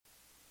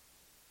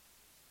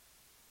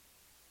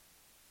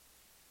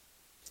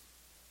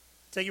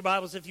Take your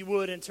Bibles, if you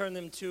would, and turn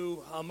them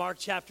to Mark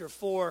chapter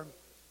 4.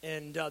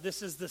 And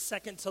this is the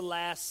second to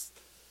last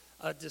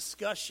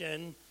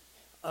discussion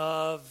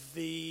of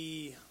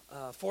the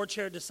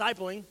four-chair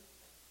discipling.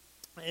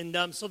 And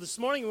so this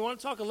morning we want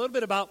to talk a little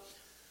bit about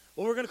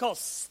what we're going to call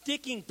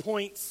sticking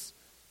points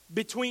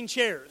between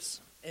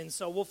chairs. And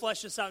so we'll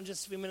flesh this out in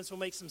just a few minutes. We'll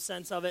make some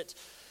sense of it.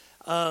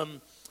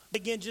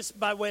 Again, just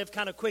by way of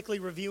kind of quickly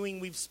reviewing,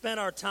 we've spent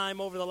our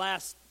time over the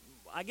last,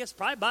 I guess,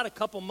 probably about a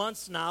couple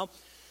months now,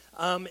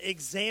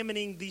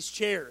 examining these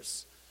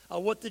chairs,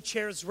 what the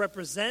chairs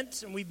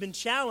represent, and we've been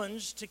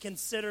challenged to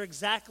consider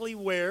exactly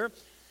where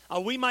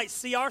we might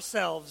see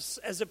ourselves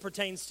as it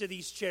pertains to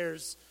these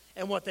chairs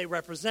and what they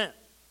represent.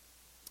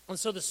 And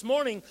so this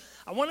morning,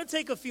 I want to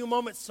take a few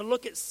moments to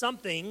look at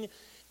something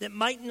that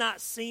might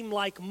not seem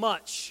like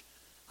much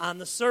on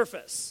the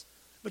surface,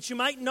 but you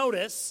might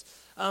notice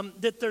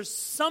that there's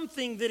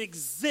something that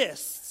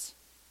exists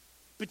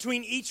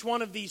between each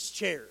one of these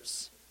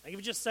chairs. I'll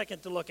give you just a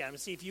second to look at them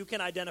and see if you can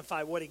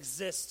identify what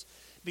exists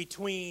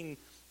between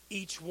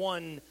each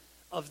one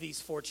of these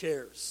four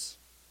chairs.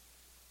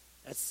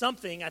 That's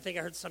something, I think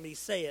I heard somebody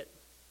say it,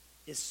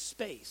 is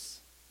space.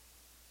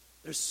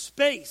 There's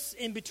space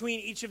in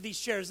between each of these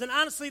chairs. And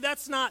honestly, that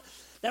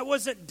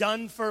wasn't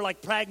done for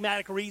like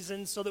pragmatic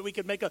reasons so that we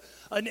could make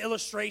an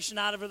illustration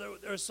out of it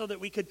or so that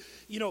we could,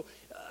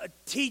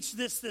 teach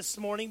this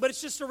morning. But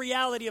it's just a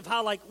reality of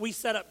how like we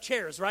set up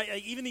chairs,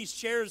 right? Even these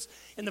chairs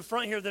in the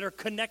front here that are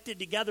connected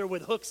together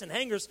with hooks and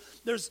hangers,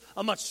 there's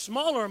a much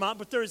smaller amount,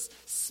 but there's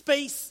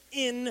space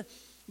in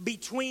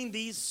between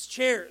these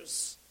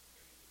chairs.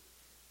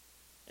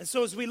 And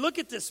so as we look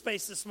at this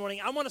space this morning,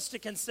 I want us to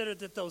consider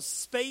that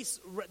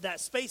that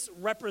space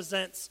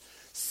represents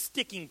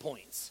sticking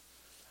points.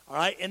 All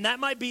right? And that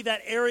might be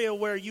that area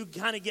where you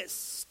kind of get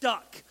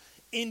stuck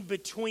in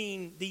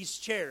between these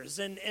chairs.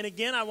 And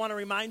again, I want to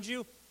remind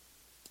you,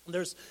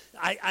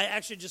 I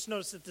actually just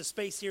noticed that the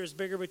space here is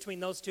bigger between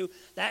those two.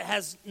 That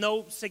has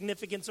no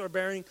significance or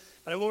bearing.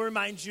 But I will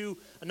remind you,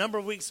 a number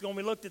of weeks ago when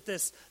we looked at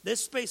this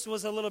space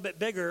was a little bit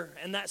bigger,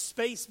 and that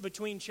space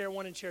between chair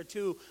 1 and chair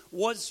 2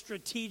 was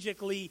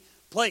strategically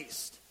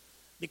placed.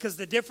 Because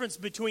the difference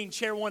between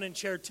chair 1 and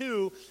chair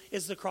 2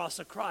 is the cross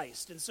of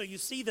Christ. And so you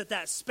see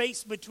that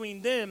space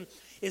between them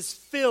is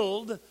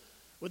filled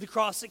with the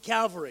cross at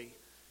Calvary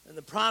and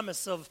the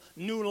promise of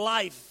new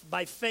life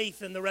by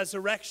faith in the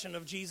resurrection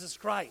of Jesus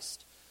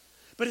Christ.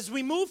 But as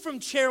we move from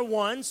chair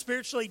 1,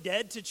 spiritually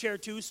dead, to chair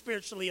 2,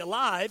 spiritually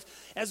alive,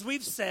 as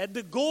we've said,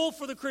 the goal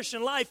for the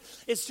Christian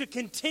life is to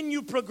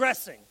continue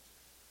progressing.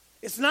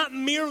 It's not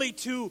merely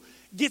to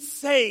get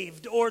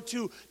saved or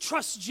to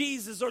trust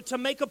Jesus or to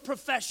make a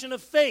profession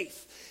of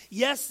faith.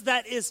 Yes,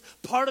 that is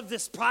part of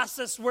this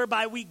process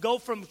whereby we go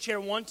from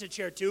chair 1 to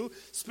chair 2,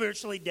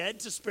 spiritually dead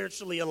to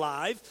spiritually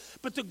alive.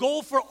 But the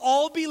goal for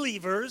all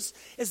believers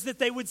is that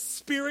they would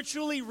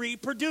spiritually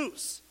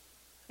reproduce.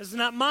 This is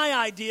not my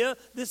idea.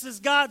 This is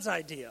God's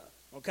idea.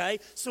 Okay?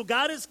 So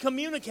God has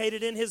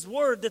communicated in His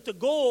Word that the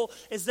goal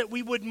is that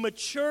we would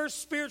mature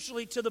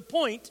spiritually to the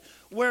point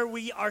where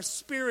we are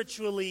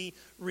spiritually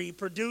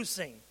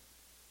reproducing.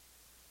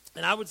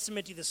 And I would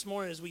submit to you this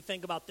morning as we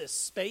think about this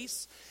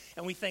space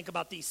and we think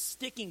about these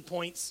sticking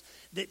points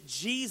that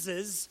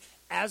Jesus,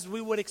 as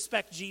we would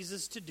expect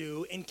Jesus to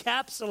do,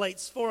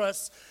 encapsulates for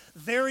us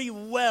very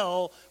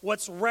well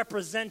what's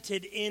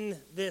represented in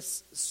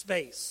this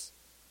space.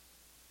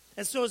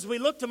 And so as we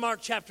look to Mark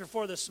chapter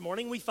 4 this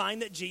morning, we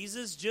find that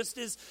Jesus, just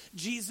as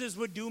Jesus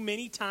would do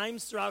many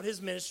times throughout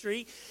his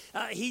ministry,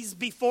 he's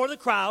before the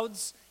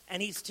crowds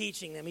and he's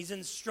teaching them, he's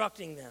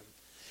instructing them.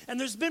 And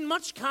there's been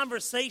much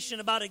conversation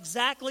about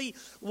exactly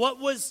what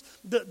was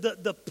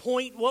the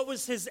point, what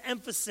was his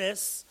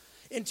emphasis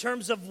in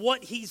terms of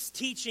what he's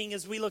teaching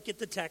as we look at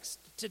the text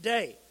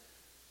today.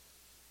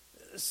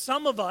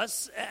 Some of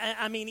us,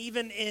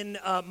 even in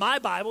my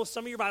Bible,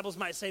 some of your Bibles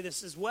might say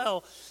this as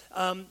well,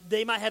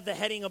 they might have the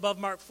heading above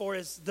Mark 4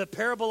 as the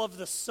parable of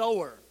the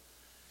sower.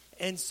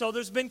 And so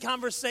there's been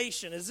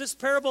conversation. Is this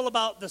parable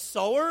about the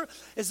sower?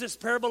 Is this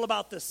parable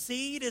about the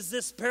seed? Is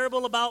this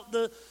parable about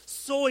the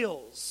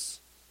soils?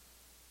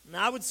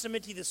 Now, I would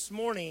submit to you this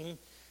morning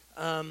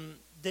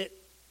that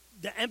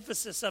the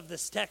emphasis of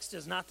this text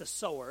is not the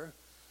sower.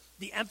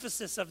 The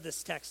emphasis of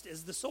this text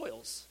is the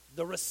soils,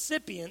 the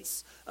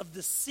recipients of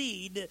the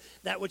seed,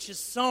 that which is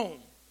sown,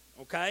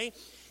 okay?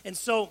 And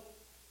so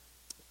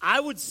I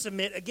would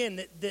submit,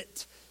 again,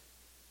 that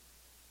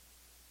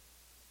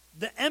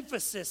the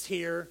emphasis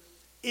here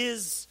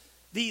is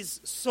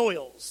these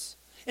soils.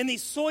 And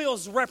these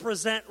soils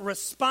represent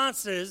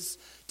responses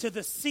to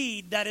the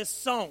seed that is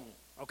sown.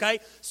 Okay,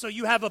 so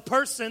you have a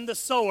person, the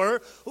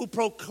sower, who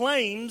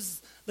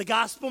proclaims the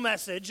gospel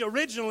message.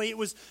 Originally, it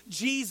was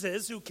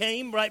Jesus who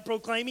came, right,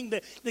 proclaiming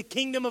the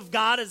kingdom of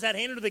God is at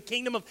hand, or the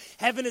kingdom of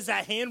heaven is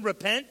at hand,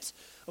 repent.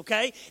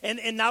 Okay,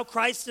 and now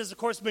Christ has, of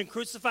course, been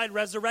crucified,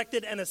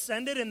 resurrected, and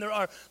ascended, and there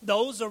are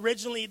those,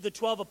 originally the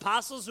 12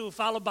 apostles, who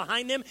followed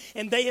behind him,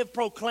 and they have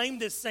proclaimed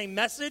this same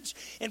message,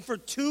 and for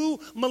 2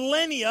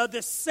 millennia,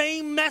 the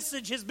same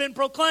message has been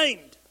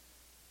proclaimed.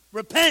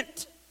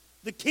 Repent.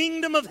 The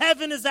kingdom of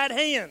heaven is at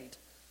hand,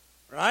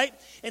 right?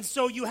 And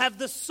so you have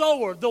the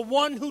sower, the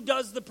one who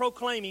does the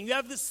proclaiming. You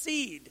have the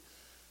seed.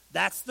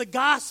 That's the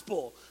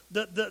gospel,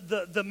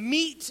 the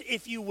meat,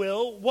 if you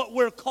will, what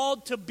we're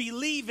called to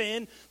believe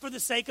in for the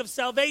sake of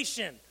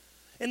salvation.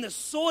 And the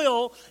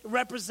soil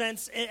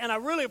represents, and I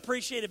really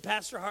appreciated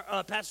Pastor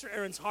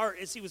Aaron's heart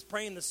as he was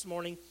praying this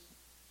morning,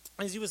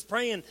 as he was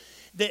praying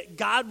that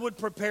God would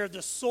prepare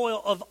the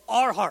soil of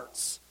our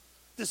hearts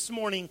this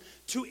morning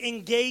to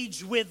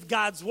engage with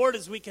God's word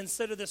as we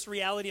consider this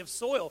reality of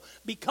soil,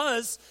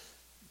 because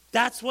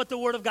that's what the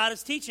word of God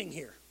is teaching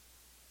here.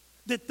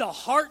 That the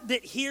heart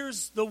that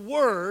hears the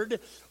word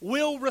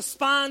will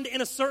respond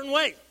in a certain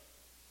way.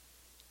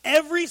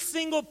 Every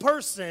single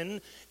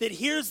person that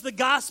hears the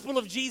gospel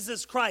of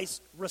Jesus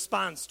Christ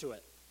responds to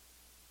it.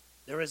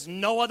 There is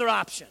no other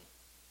option.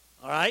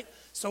 All right?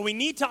 So we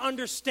need to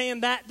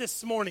understand that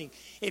this morning.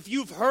 If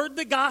you've heard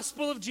the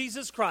gospel of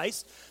Jesus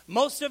Christ,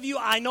 most of you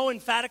I know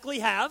emphatically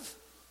have.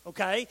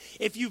 Okay?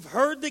 If you've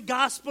heard the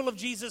gospel of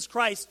Jesus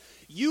Christ,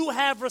 you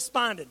have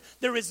responded.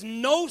 There is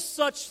no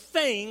such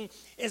thing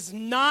as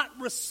not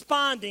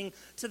responding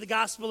to the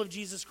gospel of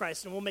Jesus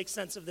Christ. And we'll make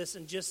sense of this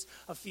in just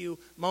a few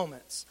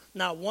moments.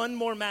 Now, one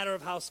more matter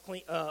of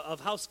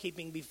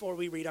housekeeping before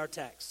we read our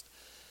text.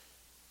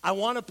 I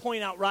want to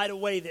point out right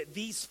away that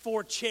these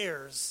 4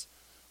 chairs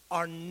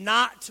are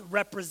not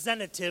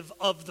representative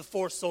of the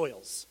 4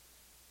 soils.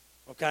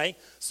 Okay?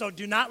 So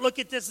do not look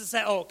at this and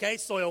say, oh, okay,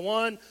 soil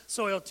 1,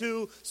 soil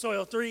 2,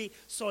 soil 3,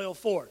 soil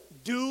 4.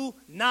 Do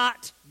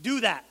not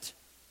do that.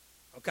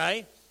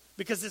 Okay?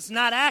 Because it's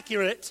not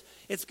accurate.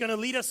 It's going to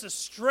lead us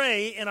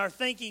astray in our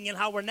thinking and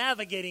how we're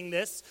navigating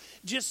this.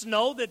 Just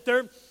know that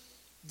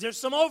there's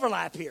some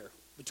overlap here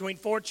between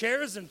 4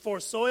 chairs and 4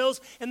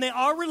 soils, and they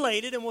are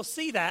related, and we'll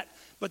see that,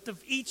 but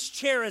each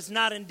chair is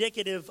not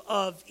indicative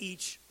of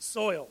each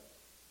soil.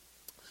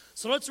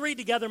 So let's read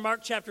together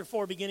Mark chapter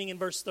 4, beginning in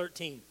verse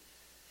 13.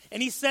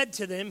 And he said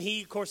to them,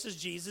 he, of course, is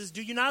Jesus,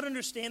 do you not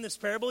understand this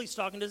parable? He's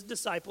talking to his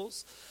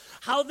disciples.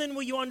 How then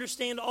will you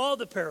understand all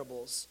the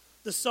parables?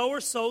 The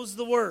sower sows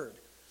the word.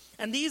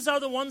 And these are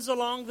the ones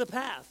along the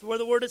path where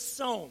the word is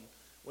sown.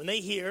 When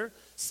they hear,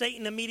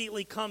 Satan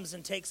immediately comes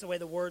and takes away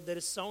the word that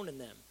is sown in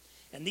them.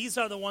 And these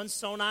are the ones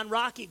sown on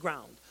rocky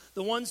ground.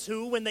 The ones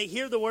who, when they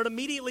hear the word,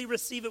 immediately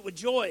receive it with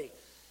joy.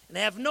 And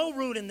they have no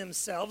root in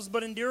themselves,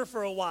 but endure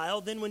for a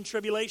while. Then when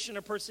tribulation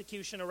or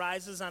persecution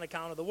arises on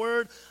account of the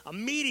word,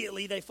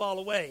 immediately they fall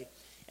away.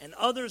 And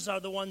others are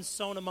the ones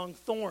sown among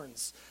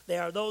thorns. They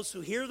are those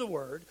who hear the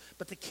word,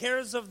 but the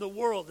cares of the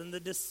world and the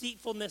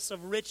deceitfulness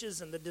of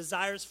riches and the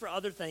desires for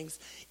other things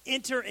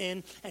enter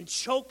in and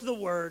choke the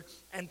word,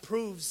 and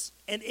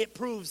it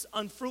proves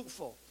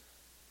unfruitful.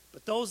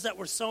 But those that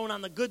were sown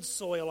on the good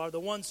soil are the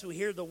ones who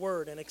hear the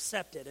word and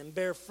accept it and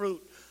bear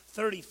fruit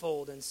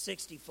 30-fold and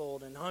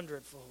 60-fold and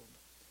 100-fold.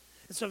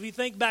 And so if you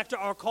think back to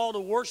our call to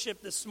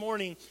worship this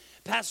morning,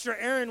 Pastor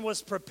Aaron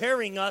was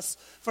preparing us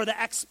for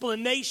the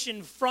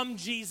explanation from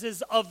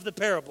Jesus of the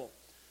parable.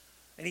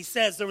 And he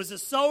says there was a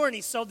sower and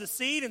he sowed the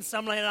seed, and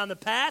some landed on the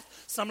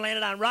path, some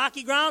landed on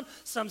rocky ground,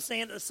 some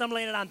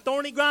landed on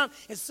thorny ground,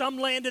 and some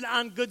landed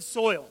on good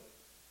soil.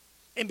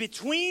 And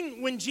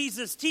between when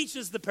Jesus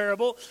teaches the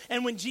parable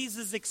and when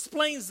Jesus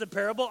explains the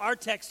parable, our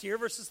text here,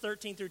 verses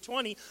 13 through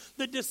 20,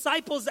 the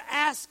disciples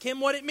ask him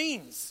what it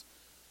means.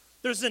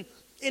 There's an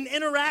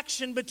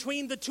interaction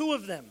between the two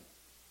of them.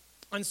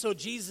 And so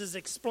Jesus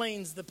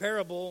explains the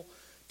parable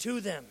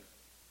to them.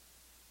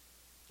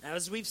 Now,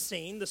 as we've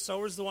seen, the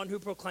sower is the one who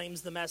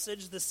proclaims the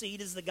message, the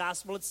seed is the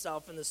gospel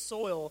itself, and the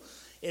soil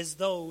is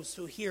those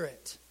who hear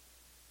it.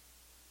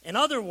 In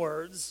other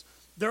words,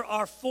 there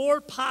are 4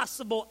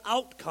 possible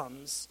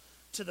outcomes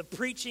to the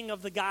preaching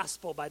of the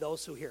gospel by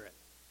those who hear it.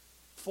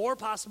 4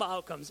 possible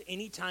outcomes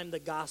anytime the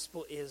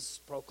gospel is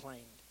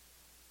proclaimed.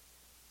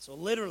 So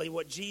literally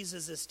what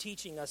Jesus is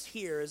teaching us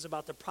here is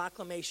about the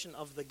proclamation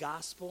of the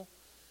gospel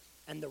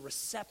and the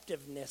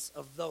receptiveness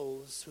of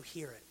those who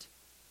hear it.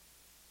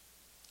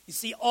 You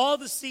see, all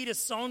the seed is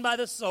sown by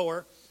the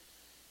sower,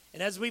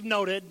 and as we've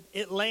noted,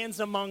 it lands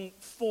among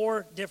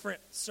 4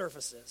 different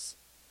surfaces.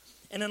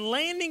 And in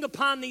landing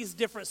upon these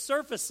different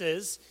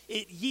surfaces,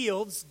 it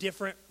yields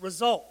different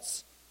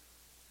results.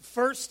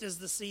 First is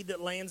the seed that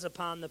lands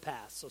upon the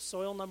path. So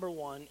soil number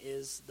 1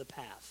 is the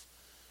path.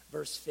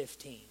 Verse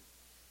 15.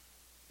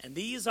 And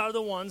these are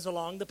the ones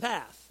along the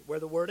path where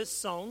the word is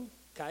sown.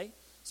 Okay?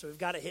 So we've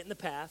got it hitting the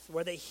path.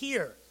 Where they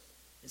hear,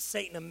 and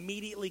Satan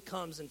immediately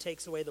comes and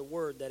takes away the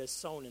word that is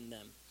sown in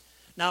them.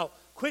 Now,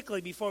 quickly,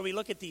 before we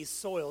look at these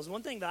soils,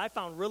 one thing that I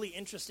found really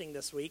interesting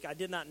this week, I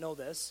did not know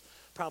this,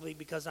 probably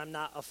because I'm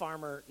not a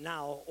farmer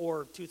now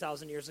or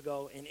 2,000 years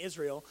ago in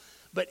Israel,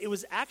 but it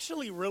was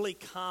actually really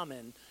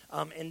common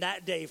in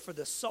that day for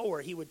the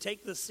sower. He would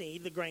take the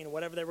seed, the grain, or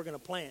whatever they were going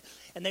to plant,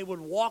 and they would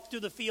walk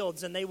through the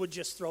fields and they would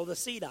just throw the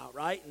seed out,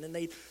 right? And then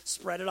they'd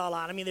spread it all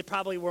out. I mean, they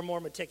probably were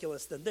more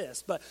meticulous than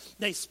this, but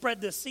they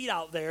spread the seed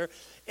out there.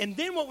 And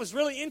then what was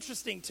really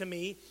interesting to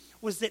me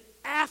was that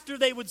after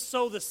they would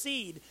sow the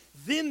seed,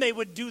 then they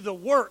would do the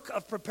work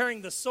of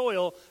preparing the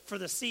soil for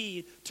the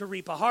seed to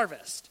reap a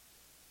harvest.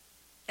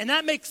 And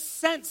that makes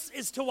sense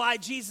as to why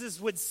Jesus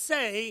would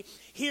say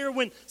here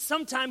when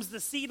sometimes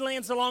the seed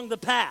lands along the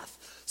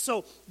path.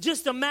 So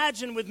just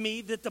imagine with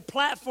me that the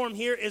platform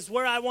here is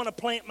where I want to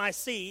plant my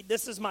seed.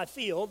 This is my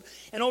field.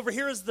 And over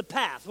here is the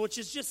path, which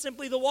is just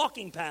simply the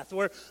walking path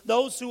where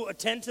those who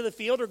attend to the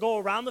field or go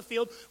around the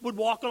field would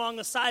walk along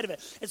the side of it.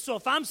 And so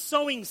if I'm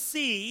sowing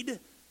seed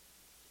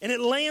and it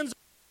lands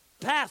on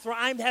the path where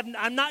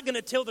I'm not going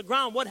to till the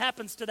ground, what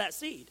happens to that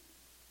seed?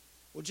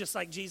 Well, just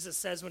like Jesus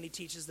says when he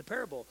teaches the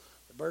parable.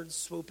 The birds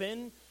swoop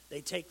in,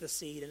 they take the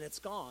seed, and it's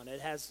gone.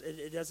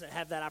 It doesn't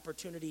have that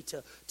opportunity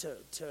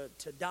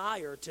to die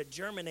or to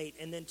germinate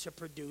and then to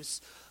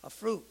produce a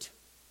fruit.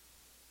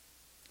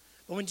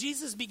 But when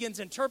Jesus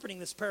begins interpreting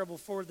this parable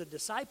for the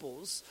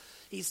disciples,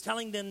 he's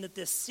telling them that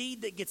this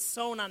seed that gets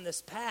sown on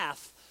this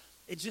path,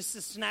 it just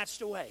is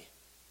snatched away.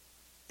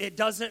 It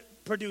doesn't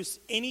produce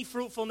any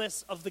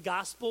fruitfulness of the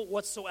gospel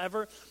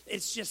whatsoever.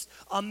 It's just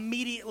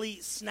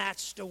immediately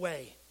snatched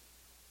away.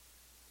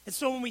 And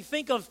so when we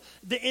think of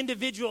the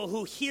individual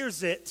who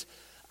hears it,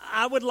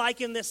 I would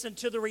liken this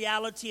into the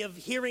reality of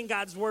hearing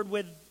God's word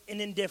with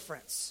an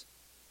indifference.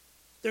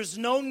 There's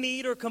no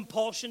need or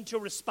compulsion to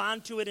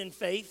respond to it in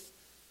faith.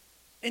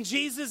 And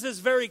Jesus is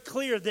very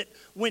clear that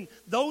when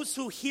those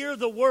who hear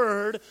the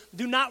word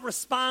do not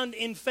respond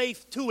in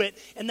faith to it,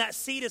 and that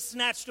seed is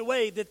snatched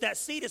away, that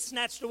seed is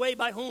snatched away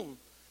by whom?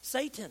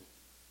 Satan.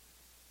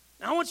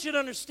 Now I want you to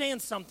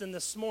understand something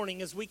this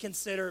morning as we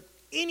consider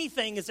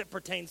anything as it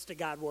pertains to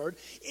God's word,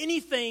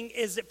 anything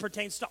as it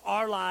pertains to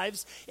our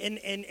lives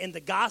in the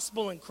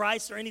gospel and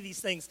Christ or any of these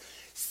things.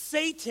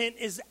 Satan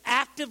is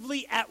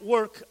actively at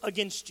work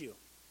against you.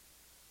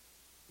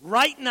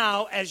 Right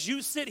now, as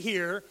you sit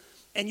here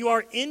and you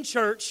are in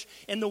church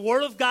and the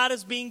word of God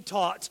is being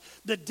taught,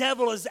 the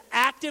devil is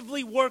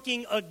actively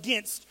working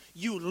against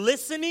you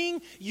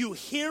listening, you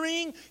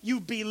hearing, you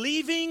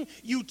believing,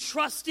 you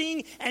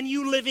trusting, and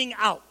you living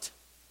out.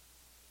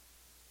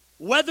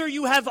 Whether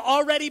you have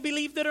already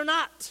believed it or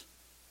not.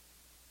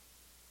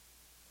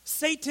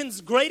 Satan's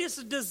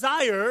greatest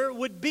desire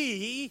would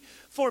be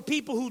for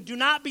people who do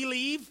not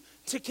believe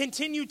to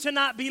continue to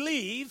not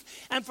believe,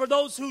 and for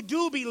those who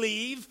do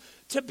believe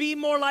to be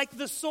more like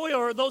the soil,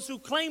 or those who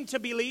claim to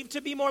believe to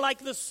be more like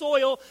the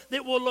soil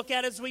that we'll look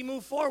at as we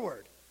move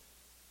forward.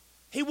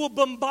 He will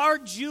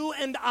bombard you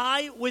and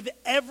I with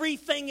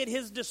everything at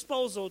his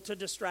disposal to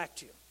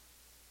distract you.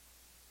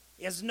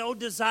 He has no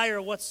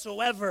desire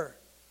whatsoever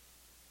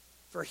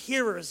for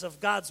hearers of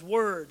God's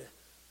word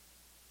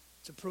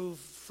to prove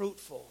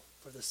fruitful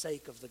for the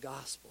sake of the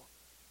gospel.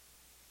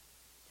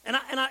 And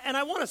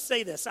I want to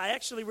say this. I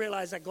actually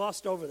realized I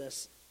glossed over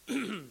this.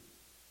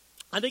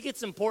 I think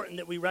it's important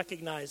that we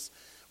recognize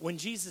when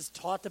Jesus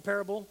taught the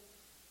parable,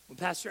 when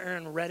Pastor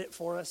Aaron read it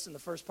for us in the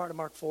first part of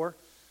Mark 4,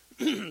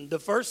 the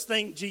first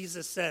thing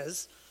Jesus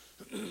says,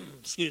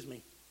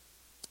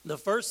 the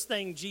first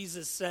thing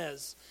Jesus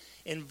says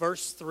in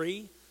verse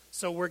 3,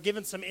 so we're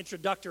given some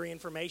introductory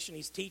information.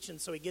 He's teaching,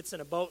 so he gets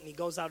in a boat and he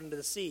goes out into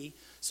the sea.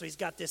 So he's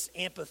got this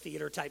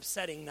amphitheater type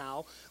setting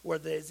now where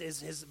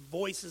his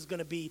voice is going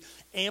to be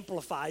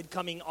amplified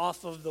coming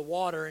off of the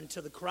water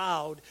into the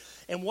crowd.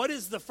 And what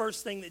is the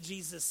first thing that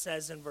Jesus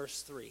says in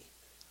verse 3?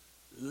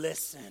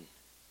 Listen.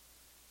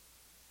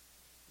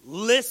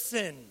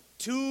 Listen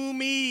to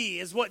me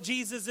is what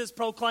Jesus is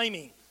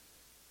proclaiming.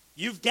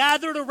 You've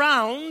gathered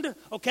around,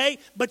 okay,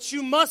 but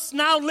you must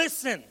now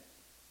listen.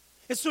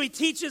 And so he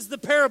teaches the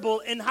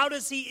parable, and how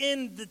does he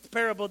end the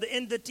parable,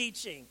 end the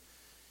teaching?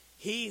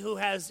 He who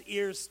has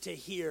ears to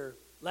hear,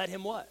 let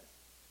him what?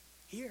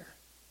 Hear.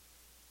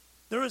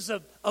 There is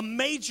a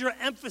major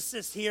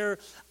emphasis here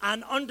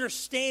on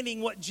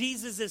understanding what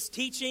Jesus is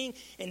teaching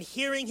and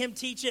hearing him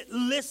teach it,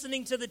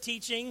 listening to the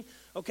teaching,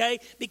 okay?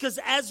 Because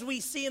as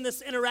we see in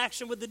this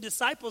interaction with the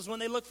disciples when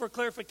they look for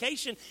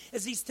clarification,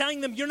 is he's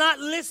telling them, you're not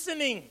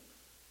listening.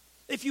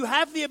 If you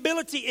have the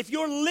ability, if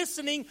you're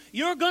listening,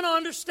 you're going to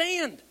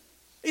understand.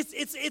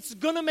 It's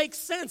going to make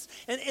sense.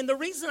 And the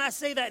reason I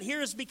say that here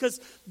is because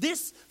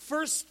this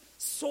first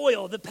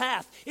soil, the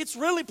path, it's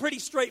really pretty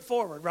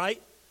straightforward,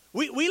 right?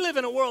 We live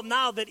in a world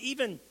now that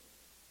even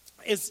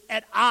is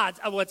at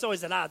odds. Well, it's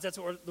always at odds. That's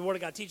what the Word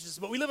of God teaches us.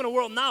 But we live in a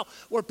world now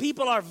where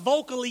people are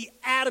vocally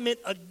adamant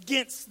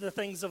against the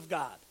things of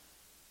God.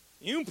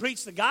 You can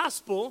preach the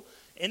gospel,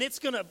 and it's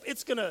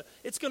gonna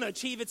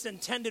achieve its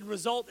intended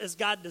result as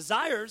God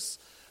desires.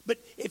 But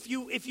if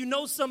you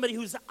know somebody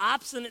who's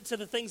obstinate to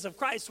the things of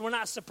Christ, we're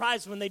not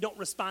surprised when they don't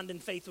respond in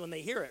faith when they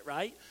hear it,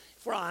 right?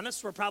 If we're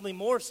honest, we're probably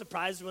more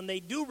surprised when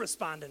they do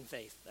respond in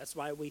faith. That's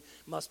why we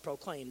must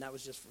proclaim. That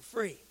was just for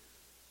free.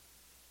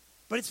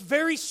 But it's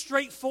very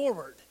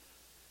straightforward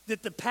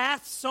that the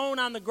path sown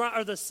on the ground,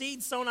 or the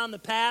seed sown on the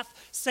path,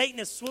 Satan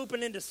is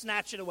swooping in to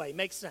snatch it away.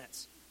 Makes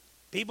sense.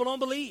 People don't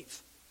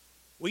believe.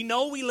 We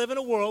know we live in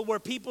a world where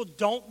people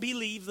don't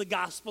believe the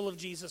gospel of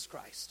Jesus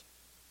Christ.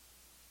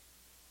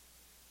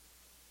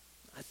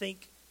 I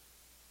think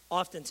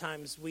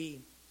oftentimes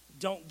we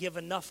don't give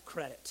enough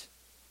credit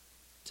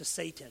to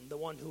Satan, the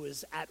one who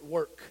is at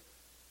work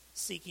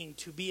seeking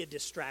to be a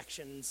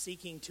distraction,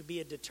 seeking to be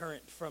a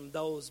deterrent from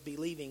those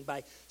believing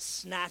by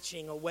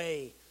snatching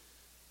away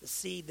the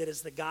seed that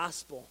is the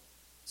gospel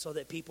so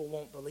that people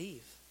won't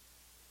believe.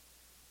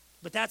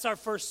 But that's our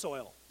first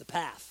soil, the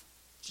path.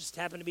 Just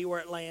happened to be where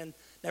it landed,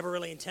 never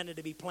really intended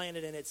to be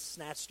planted, and it's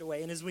snatched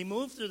away. And as we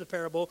move through the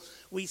parable,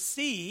 we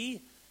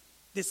see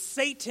that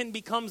Satan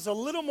becomes a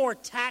little more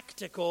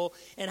tactical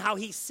in how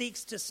he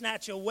seeks to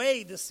snatch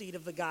away the seed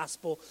of the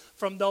gospel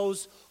from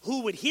those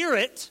who would hear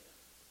it,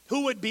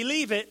 who would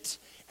believe it,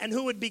 and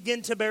who would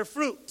begin to bear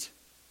fruit.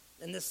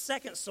 And the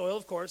second soil,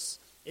 of course,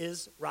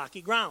 is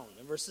rocky ground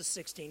in verses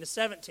 16 to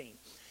 17.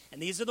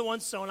 And these are the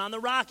ones sown on the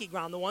rocky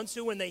ground, the ones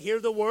who, when they hear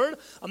the word,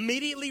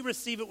 immediately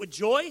receive it with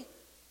joy.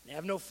 They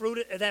have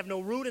no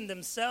root in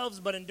themselves,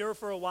 but endure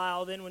for a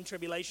while. Then when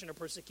tribulation or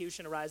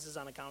persecution arises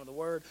on account of the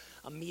word,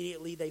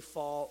 immediately they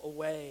fall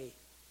away.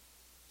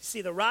 You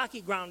see, the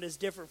rocky ground is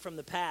different from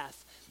the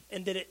path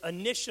in that it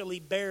initially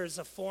bears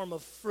a form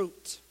of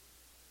fruit.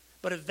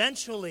 But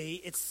eventually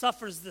it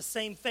suffers the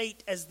same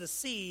fate as the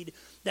seed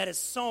that is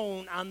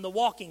sown on the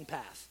walking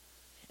path.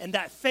 And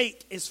that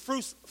fate is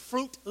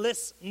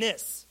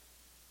fruitlessness.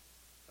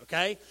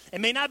 Okay?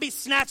 It may not be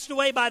snatched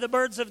away by the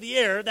birds of the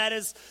air. That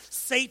is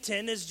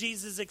Satan, as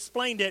Jesus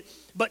explained it.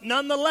 But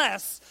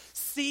nonetheless,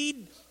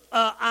 seed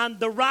on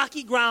the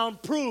rocky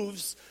ground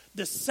proves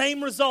the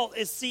same result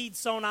as seed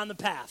sown on the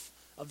path.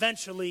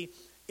 Eventually,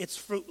 it's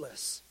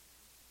fruitless.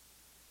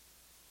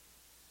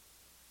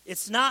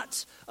 It's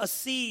not a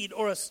seed,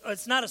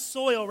 it's not a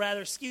soil,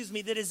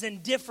 that is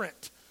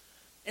indifferent.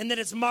 And that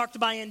it's marked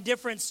by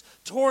indifference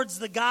towards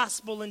the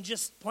gospel and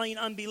just plain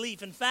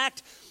unbelief. In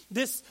fact,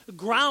 this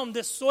ground,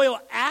 this soil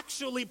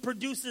actually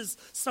produces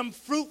some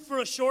fruit for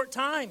a short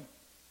time.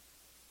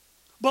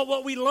 But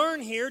what we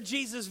learn here,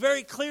 Jesus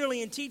very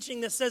clearly in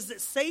teaching this says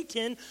that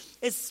Satan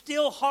is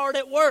still hard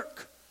at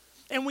work.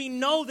 And we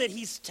know that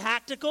he's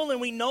tactical and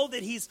we know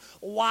that he's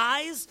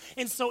wise.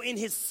 And so in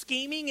his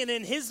scheming and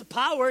in his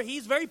power,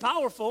 he's very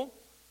powerful.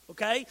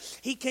 Okay?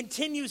 He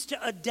continues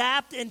to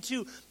adapt and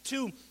to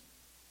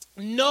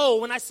know,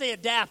 when I say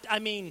adapt, I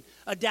mean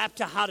adapt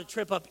to how to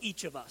trip up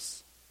each of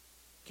us.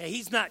 Okay,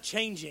 he's not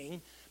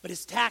changing, but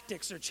his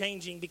tactics are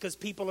changing because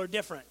people are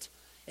different.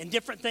 And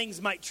different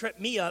things might trip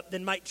me up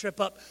than might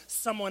trip up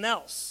someone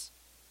else.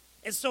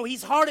 And so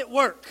he's hard at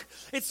work.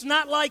 It's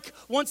not like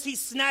once he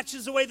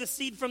snatches away the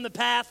seed from the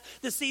path,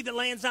 the seed that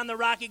lands on the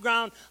rocky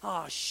ground,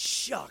 oh,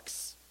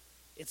 shucks,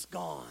 it's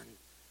gone.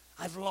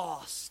 I've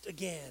lost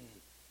again.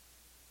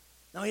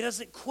 No, he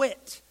doesn't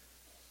quit.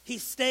 He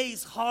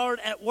stays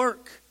hard at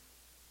work.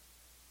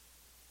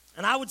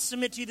 And I would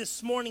submit to you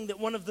this morning that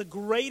one of the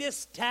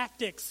greatest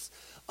tactics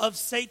of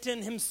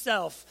Satan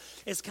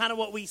himself is kind of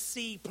what we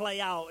see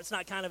play out. It's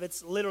not kind of,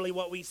 it's literally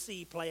what we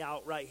see play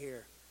out right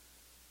here.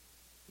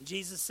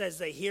 Jesus says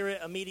they hear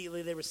it,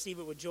 immediately they receive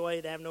it with joy.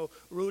 They have no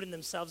root in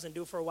themselves and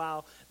do for a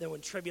while. Then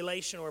when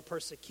tribulation or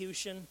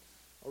persecution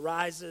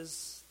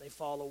arises, they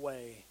fall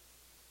away.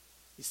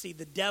 You see,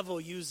 the devil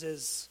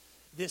uses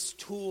this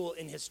tool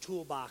in his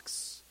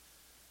toolbox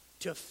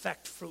to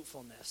affect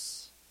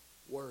fruitfulness: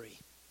 worry.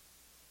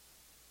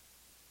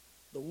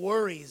 The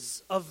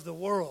worries of the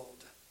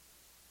world.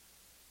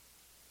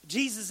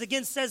 Jesus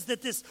again says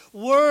that this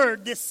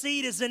word, this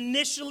seed, is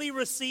initially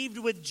received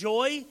with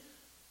joy,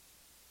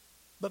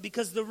 but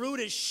because the root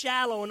is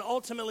shallow and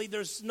ultimately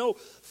there's no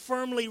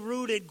firmly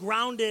rooted,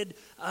 grounded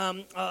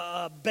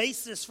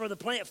basis for the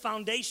plant,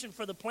 foundation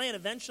for the plant,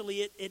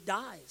 eventually it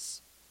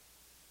dies.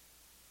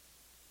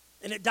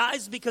 And it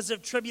dies because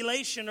of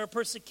tribulation or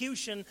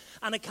persecution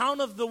on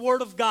account of the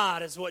word of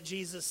God, is what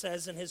Jesus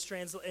says in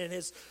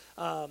his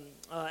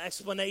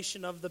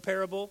explanation of the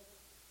parable.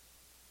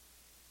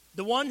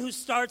 The one who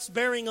starts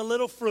bearing a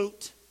little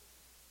fruit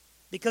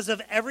because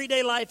of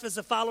everyday life as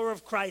a follower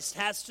of Christ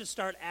has to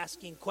start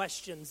asking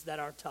questions that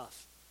are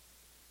tough.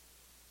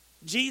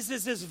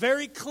 Jesus is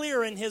very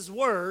clear in his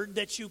word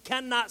that you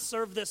cannot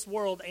serve this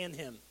world and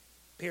him,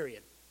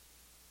 period.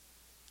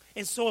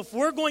 And so if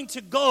we're going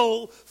to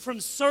go from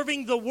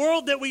serving the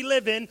world that we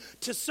live in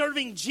to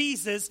serving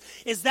Jesus,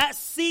 is that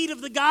seed of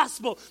the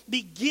gospel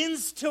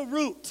begins to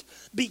root,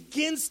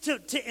 begins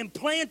to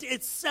implant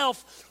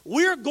itself,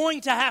 we're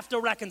going to have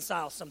to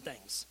reconcile some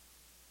things.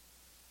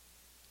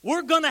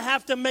 We're going to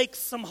have to make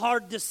some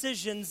hard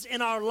decisions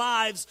in our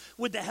lives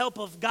with the help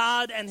of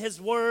God and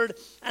his word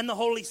and the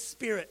Holy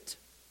Spirit.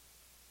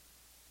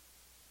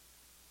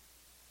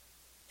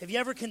 Have you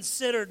ever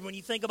considered, when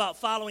you think about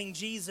following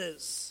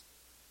Jesus,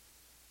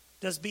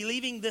 does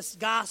believing this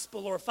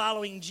gospel or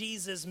following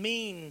Jesus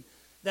mean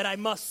that I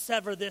must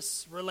sever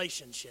this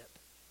relationship?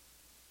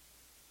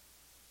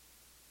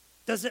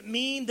 Does it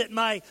mean that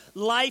my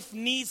life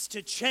needs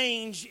to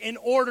change in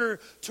order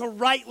to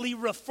rightly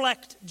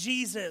reflect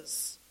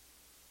Jesus?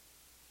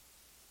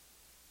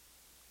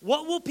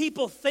 What will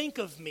people think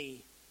of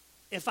me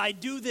if I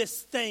do this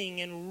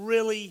thing and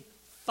really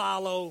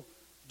follow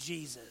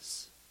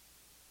Jesus?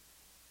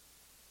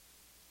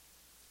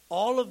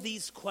 All of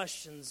these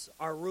questions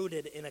are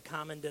rooted in a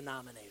common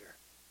denominator: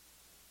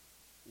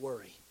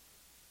 worry.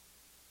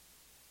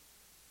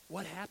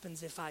 what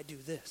happens if I do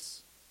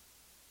this?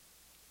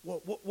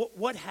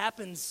 What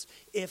happens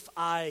if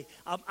I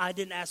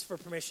didn't ask for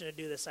permission to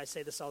do this? I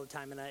say this all the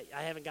time, and I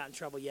haven't gotten in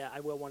trouble yet. I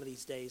will one of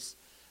these days.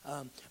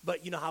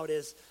 But you know how it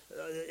is.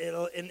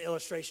 An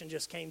illustration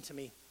just came to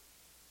me.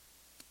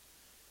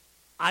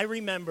 I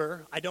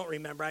remember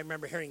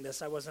hearing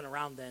this. I wasn't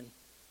around then.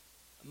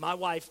 My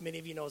wife, many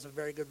of you know, is a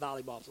very good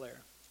volleyball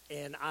player.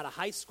 And out of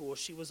high school,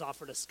 she was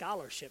offered a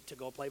scholarship to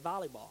go play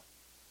volleyball.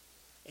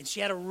 And she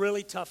had a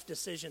really tough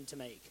decision to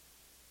make.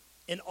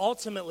 And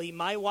ultimately,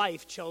 my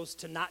wife chose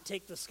to not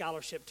take the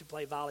scholarship to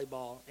play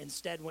volleyball.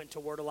 Instead, went to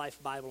Word of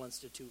Life Bible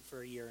Institute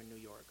for a year in New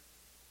York.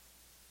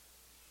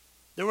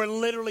 There were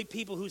literally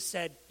people who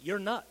said, "You're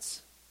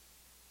nuts.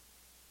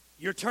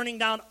 You're turning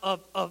down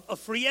a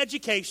free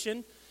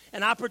education,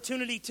 an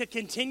opportunity to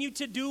continue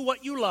to do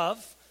what you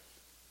love.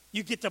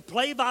 You get to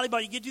play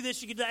volleyball. You get to do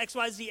this. You get to do X,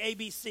 Y, Z, A,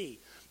 B, C."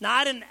 Now,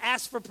 I didn't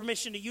ask for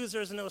permission to use her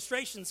as an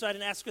illustration, so I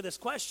didn't ask her this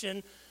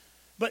question.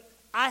 But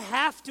I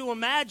have to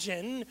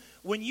imagine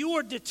when you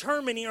are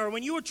determining, or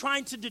when you are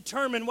trying to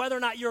determine whether or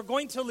not you're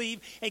going to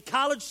leave a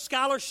college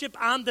scholarship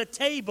on the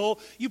table,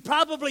 you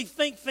probably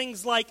think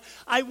things like,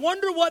 "I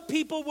wonder what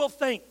people will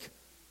think."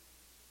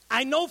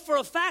 I know for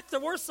a fact there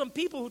were some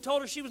people who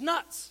told her she was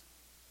nuts.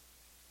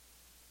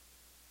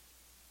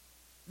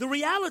 The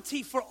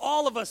reality for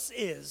all of us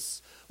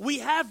is we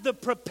have the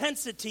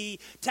propensity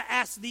to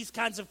ask these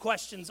kinds of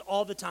questions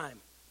all the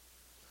time.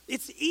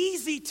 It's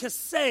easy to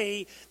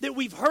say that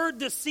we've heard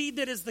the seed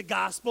that is the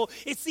gospel.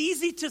 It's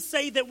easy to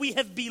say that we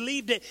have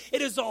believed it.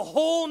 It is a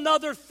whole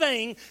nother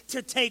thing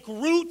to take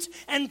root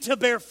and to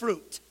bear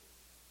fruit.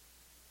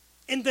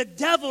 And the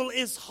devil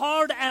is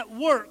hard at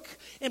work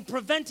in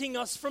preventing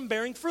us from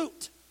bearing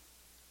fruit.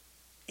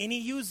 And he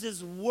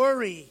uses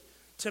worry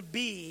to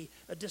be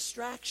a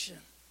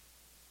distraction.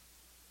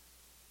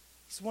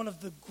 It's one of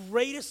the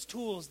greatest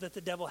tools that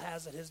the devil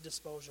has at his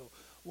disposal.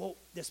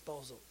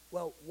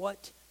 Well,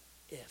 what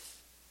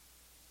if?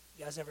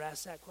 You guys ever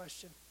asked that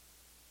question?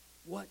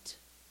 What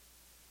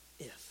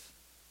if?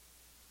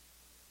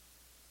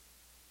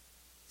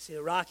 See,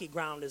 the rocky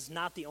ground is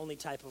not the only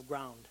type of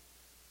ground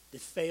that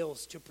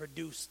fails to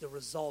produce the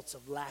results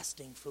of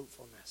lasting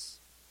fruitfulness.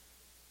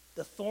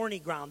 The thorny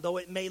ground, though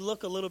it may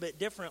look a little bit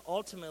different,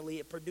 ultimately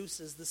it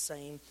produces the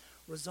same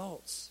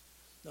results.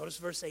 Notice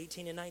verse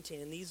 18 and 19.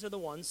 "And these are the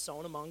ones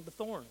sown among the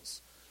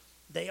thorns.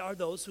 They are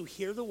those who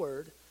hear the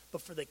word,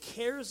 but for the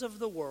cares of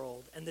the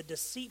world and the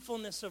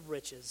deceitfulness of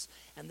riches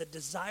and the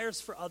desires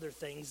for other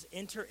things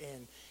enter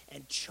in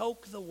and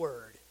choke the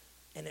word,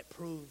 and it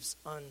proves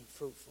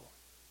unfruitful."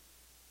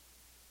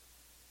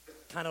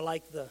 Kind of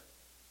like the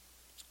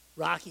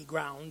rocky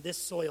ground, this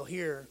soil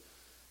here,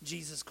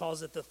 Jesus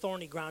calls it the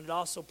thorny ground. It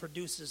also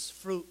produces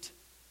fruit.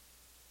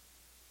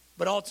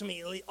 But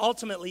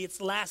ultimately,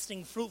 its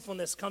lasting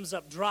fruitfulness comes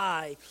up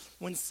dry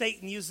when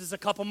Satan uses a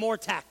couple more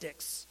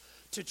tactics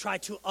to try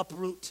to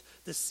uproot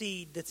the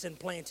seed that's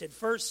implanted.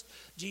 First,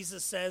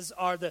 Jesus says,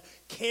 are the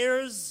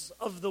cares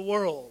of the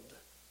world.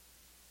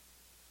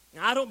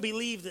 Now, I don't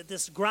believe that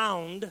this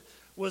ground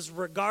was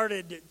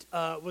regarded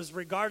as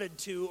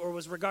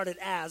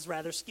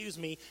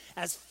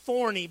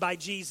thorny by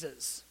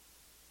Jesus.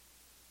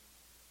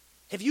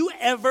 Have you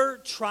ever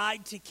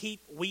tried to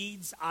keep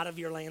weeds out of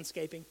your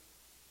landscaping?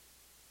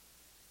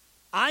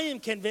 I am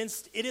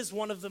convinced it is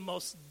one of the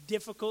most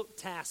difficult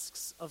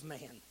tasks of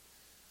man.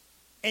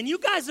 And you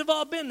guys have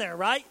all been there,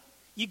 right?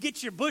 You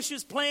get your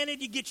bushes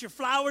planted, you get your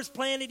flowers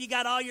planted, you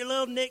got all your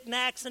little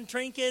knickknacks and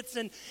trinkets,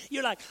 and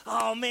you're like,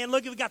 "Oh man,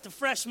 look, we got the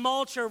fresh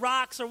mulch or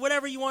rocks or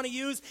whatever you want to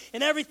use,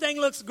 and everything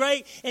looks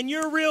great," and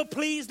you're real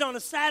pleased on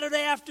a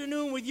Saturday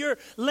afternoon with your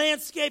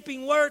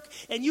landscaping work,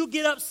 and you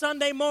get up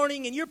Sunday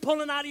morning and you're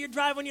pulling out of your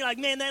driveway and you're like,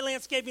 "Man, that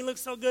landscaping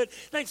looks so good.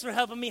 Thanks for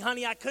helping me,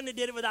 honey. I couldn't have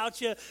did it without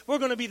you. We're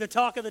going to be the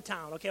talk of the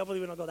town." Okay, hopefully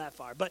we don't go that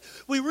far, but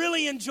we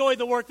really enjoy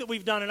the work that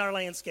we've done in our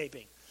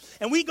landscaping.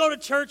 And we go to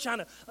church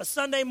on a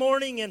Sunday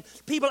morning, and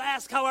people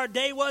ask how our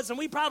day was, and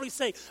we probably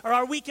say, or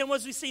our weekend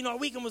was, we say, "No, our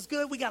weekend was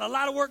good. We got a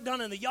lot of work done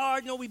in the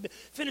yard. We've been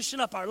finishing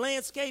up our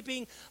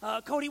landscaping."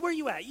 Cody, where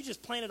you at? You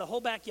just planted a whole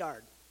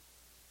backyard.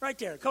 Right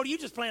there. Cody, you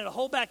just planted a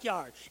whole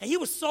backyard. And he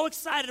was so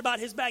excited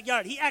about his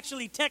backyard. He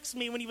actually texted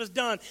me when he was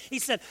done. He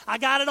said, "I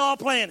got it all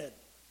planted.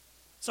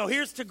 So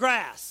here's to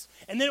grass."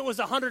 And then it was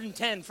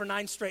 110 for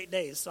 9 straight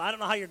days. So I don't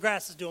know how your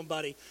grass is doing,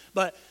 buddy,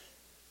 but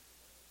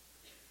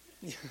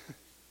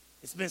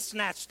it's been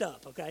snatched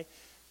up, okay?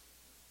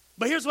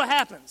 But here's what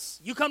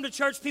happens. You come to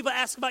church, people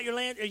ask about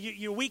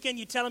your weekend.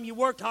 You tell them you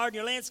worked hard in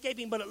your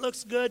landscaping, but it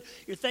looks good.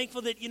 You're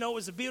thankful that, it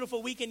was a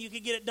beautiful weekend. You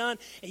could get it done.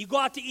 And you go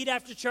out to eat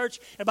after church.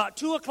 At about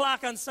 2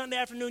 o'clock on Sunday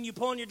afternoon, you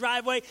pull in your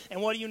driveway,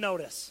 and what do you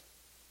notice?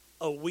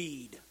 A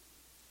weed.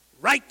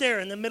 Right there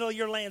in the middle of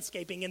your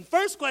landscaping. And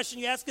first question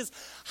you ask is,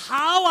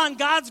 how on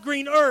God's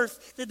green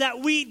earth did that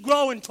weed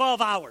grow in 12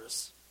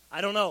 hours?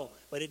 I don't know,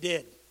 but it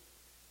did.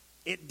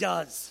 It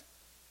does.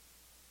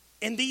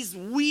 And these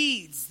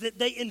weeds, that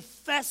they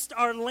infest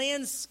our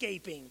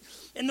landscaping.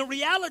 And the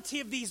reality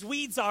of these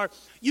weeds are,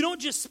 you don't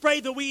just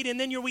spray the weed and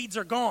then your weeds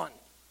are gone,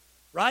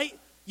 right?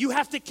 You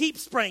have to keep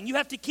spraying. You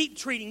have to keep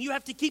treating. You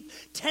have to keep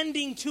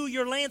tending to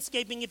your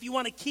landscaping if you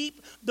want to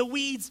keep the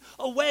weeds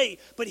away.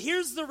 But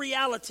here's the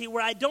reality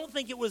where I don't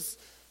think it was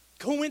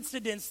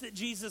coincidence that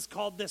Jesus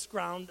called this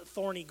ground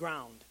thorny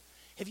ground.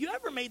 Have you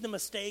ever made the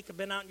mistake of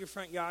been out in your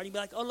front yard and you'd be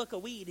like, oh, look, a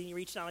weed, and you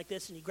reach down like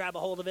this and you grab a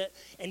hold of it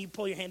and you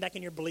pull your hand back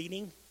and you're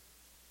bleeding?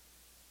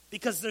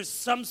 Because there's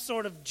some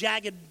sort of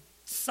jagged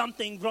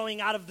something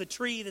growing out of the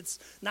tree that's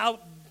now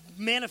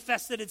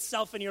manifested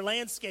itself in your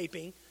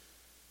landscaping.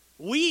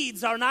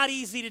 Weeds are not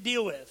easy to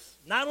deal with.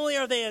 Not only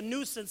are they a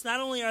nuisance,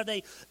 not only are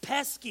they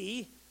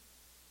pesky,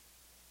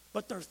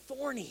 but they're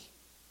thorny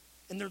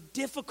and they're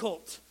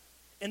difficult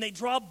and they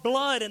draw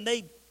blood and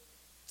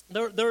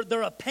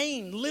they're a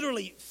pain,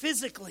 literally,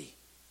 physically.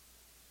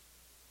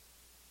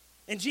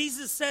 And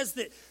Jesus says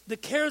that the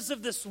cares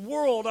of this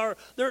world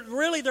they're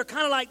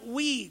kind of like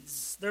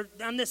weeds. They're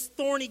on this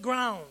thorny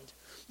ground.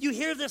 You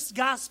hear this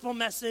gospel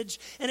message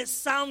and it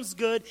sounds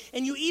good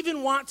and you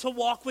even want to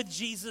walk with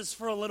Jesus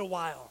for a little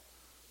while.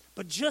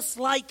 But just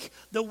like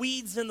the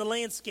weeds in the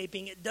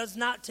landscaping, it does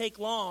not take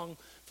long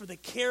for the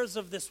cares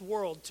of this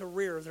world to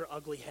rear their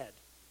ugly head,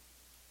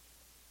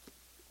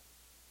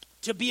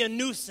 to be a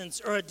nuisance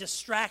or a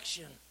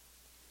distraction.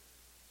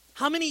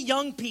 How many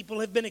young people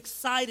have been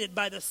excited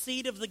by the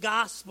seed of the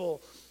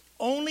gospel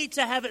only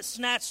to have it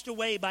snatched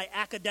away by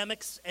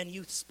academics and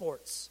youth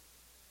sports?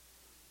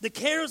 The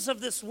cares of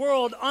this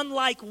world,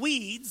 unlike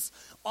weeds,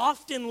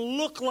 often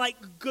look like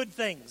good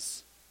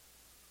things.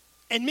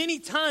 And many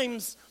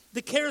times,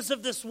 the cares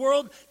of this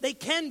world, they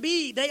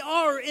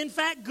are, in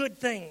fact, good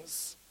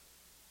things.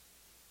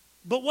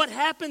 But what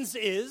happens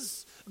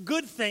is,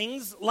 good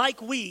things, like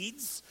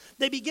weeds,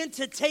 they begin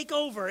to take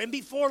over. And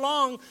before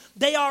long,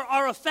 they are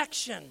our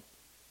affection.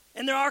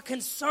 And they're our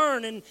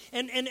concern.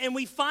 And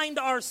we find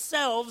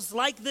ourselves,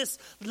 like this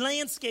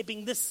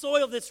landscaping, this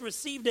soil that's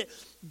received it,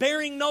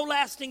 bearing no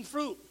lasting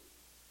fruit.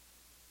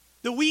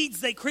 The weeds,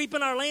 they creep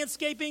in our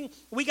landscaping,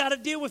 we got to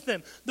deal with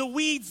them. The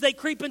weeds, they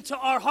creep into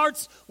our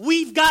hearts,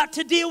 we've got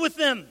to deal with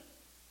them.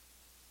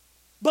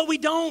 But we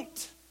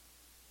don't.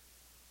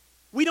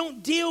 We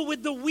don't deal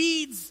with the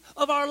weeds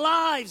of our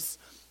lives.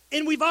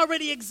 And we've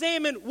already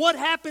examined what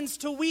happens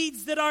to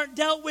weeds that aren't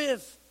dealt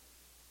with.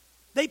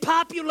 They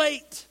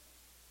populate.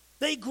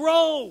 They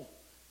grow.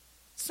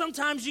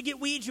 Sometimes you get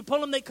weeds, you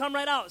pull them, they come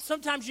right out.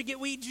 Sometimes you get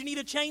weeds, you need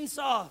a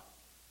chainsaw.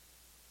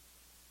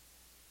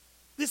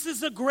 This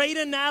is a great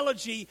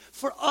analogy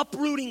for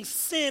uprooting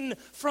sin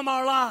from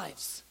our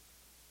lives.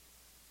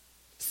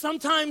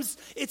 Sometimes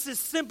it's as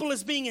simple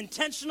as being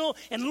intentional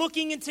and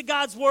looking into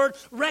God's word,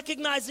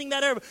 recognizing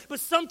that error. But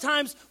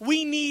sometimes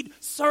we need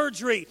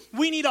surgery.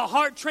 We need a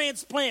heart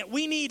transplant.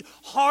 We need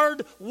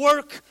hard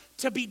work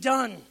to be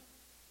done.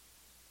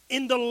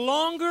 And the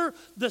longer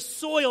the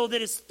soil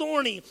that is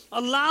thorny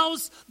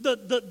allows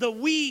the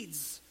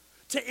weeds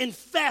to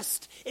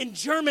infest and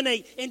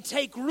germinate and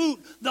take root,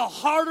 the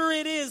harder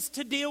it is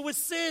to deal with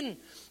sin.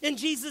 And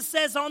Jesus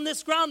says on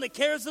this ground, the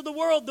cares of the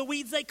world, the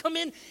weeds, they come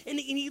in, and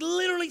he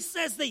literally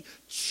says they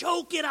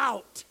choke it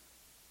out.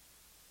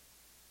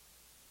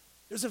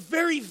 There's a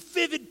very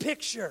vivid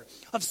picture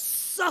of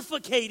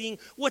suffocating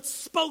what's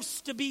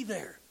supposed to be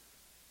there.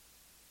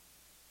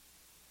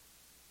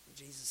 And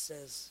Jesus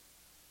says,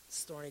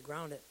 it's thorny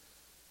ground, it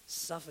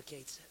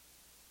suffocates it.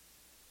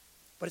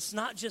 But it's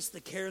not just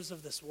the cares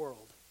of this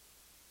world.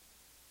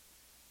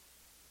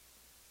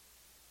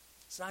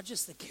 It's not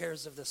just the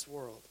cares of this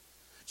world.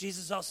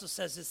 Jesus also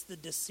says it's the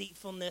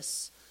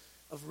deceitfulness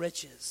of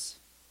riches.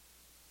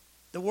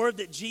 The word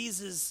that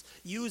Jesus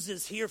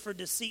uses here for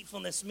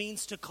deceitfulness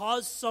means to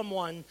cause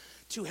someone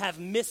to have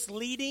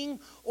misleading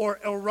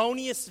or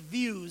erroneous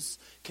views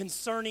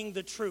concerning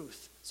the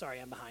truth. Sorry,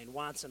 I'm behind.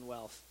 Wants and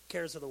wealth.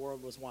 Cares of the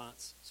world was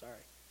wants. Sorry.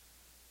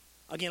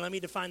 Again, let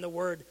me define the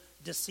word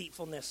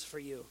deceitfulness for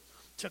you.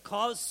 To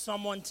cause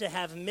someone to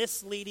have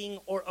misleading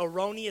or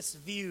erroneous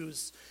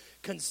views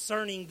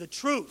concerning the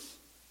truth.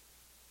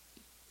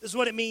 This is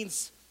what it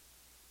means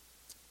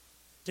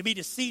to be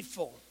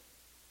deceitful.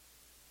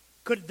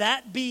 Could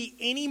that be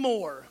any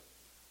more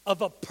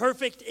of a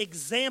perfect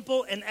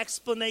example and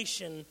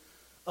explanation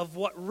of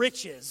what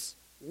riches,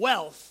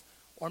 wealth,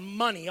 or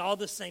money, all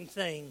the same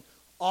thing,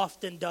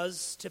 often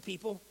does to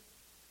people?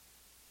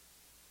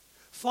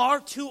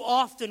 Far too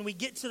often we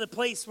get to the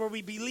place where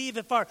we believe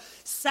if our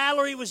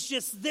salary was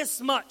just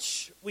this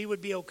much, we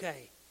would be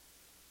okay.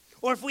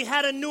 Or if we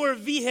had a newer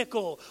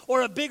vehicle,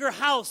 or a bigger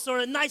house, or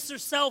a nicer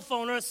cell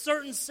phone, or a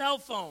certain cell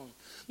phone.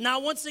 Now,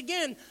 once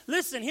again,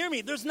 listen, hear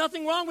me. There's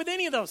nothing wrong with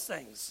any of those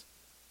things.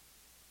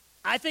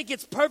 I think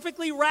it's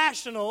perfectly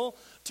rational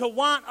to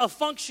want a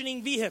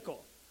functioning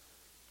vehicle.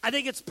 I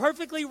think it's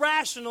perfectly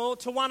rational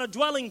to want a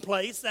dwelling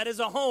place, that is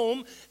a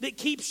home, that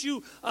keeps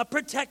you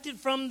protected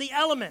from the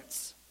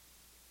elements.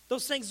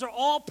 Those things are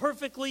all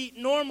perfectly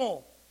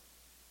normal.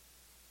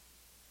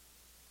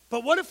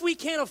 But what if we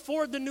can't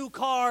afford the new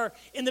car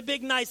in the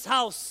big nice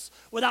house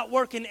without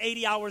working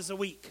 80 hours a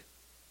week?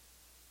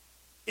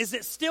 Is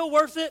it still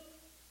worth it?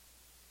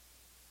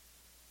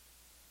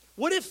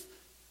 What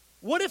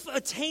if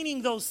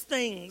attaining those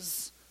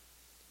things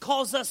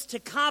calls us to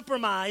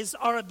compromise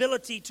our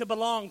ability to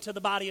belong to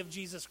the body of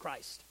Jesus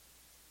Christ.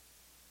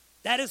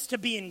 That is to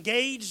be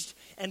engaged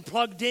and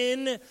plugged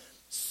in,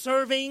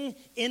 serving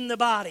in the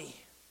body.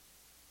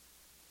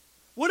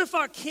 What if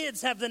our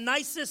kids have the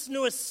nicest,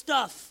 newest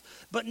stuff,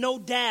 but no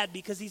dad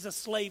because he's a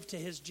slave to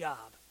his job?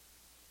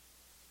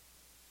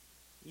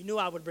 You knew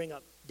I would bring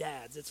up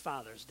dads. It's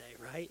Father's Day,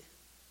 right?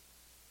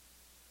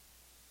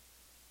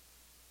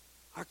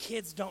 Our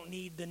kids don't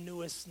need the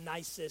newest,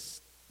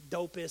 nicest,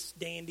 dopest,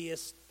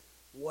 dandiest,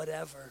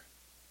 whatever.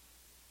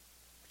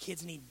 Our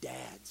kids need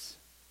dads.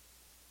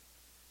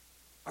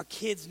 Our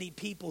kids need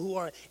people who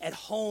are at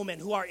home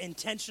and who are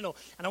intentional.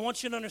 And I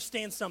want you to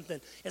understand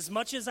something. As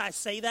much as I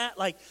say that,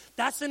 like,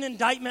 that's an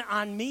indictment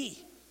on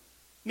me.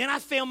 Man, I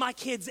fail my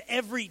kids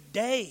every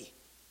day.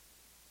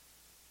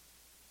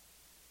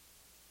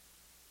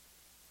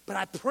 But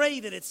I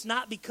pray that it's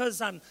not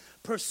because I'm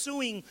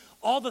pursuing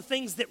all the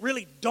things that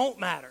really don't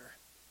matter.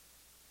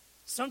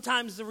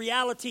 Sometimes the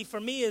reality for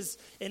me is,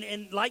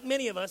 and like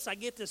many of us, I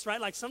get this, right?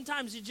 Like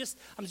sometimes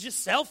I'm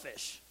just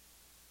selfish.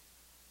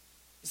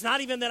 It's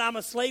not even that I'm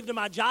a slave to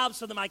my job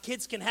so that my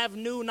kids can have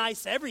new,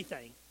 nice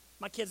everything.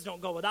 My kids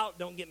don't go without,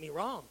 don't get me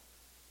wrong.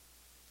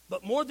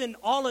 But more than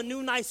all a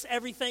new, nice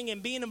everything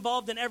and being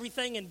involved in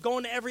everything and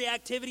going to every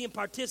activity and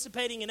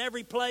participating in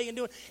every play and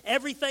doing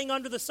everything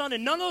under the sun,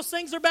 and none of those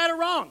things are bad or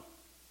wrong.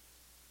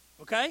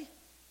 Okay?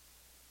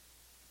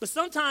 But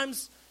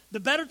sometimes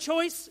the better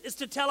choice is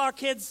to tell our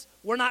kids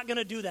we're not going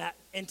to do that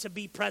and to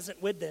be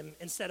present with them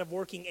instead of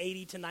working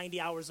 80 to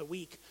 90 hours a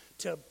week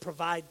to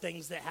provide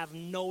things that have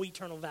no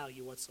eternal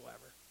value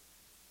whatsoever.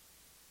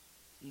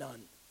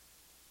 None.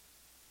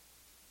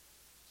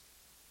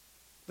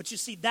 But you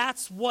see,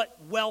 that's what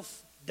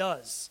wealth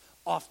does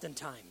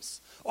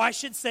oftentimes. Or I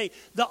should say,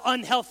 the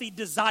unhealthy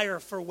desire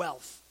for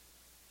wealth.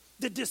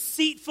 The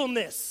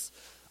deceitfulness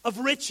of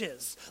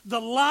riches.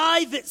 The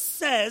lie that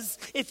says,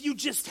 if you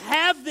just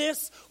have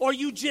this, or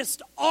you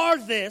just are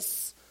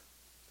this,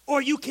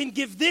 or you can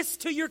give this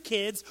to your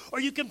kids,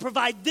 or you can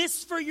provide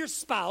this for your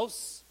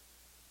spouse,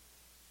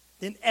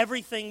 then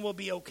everything will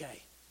be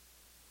okay.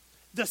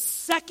 The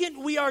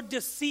second we are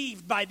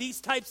deceived by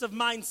these types of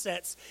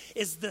mindsets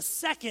is the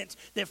second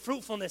that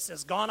fruitfulness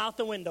has gone out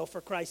the window for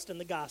Christ and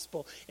the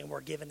gospel, and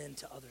we're given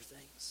into other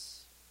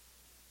things.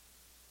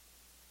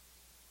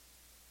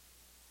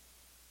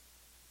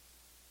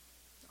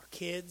 Our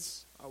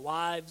kids, our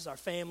wives, our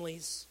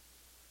families,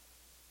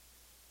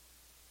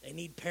 they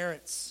need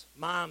parents,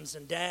 moms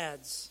and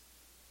dads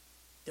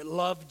that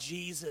love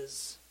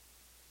Jesus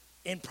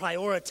and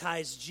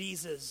prioritize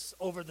Jesus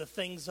over the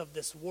things of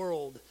this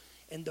world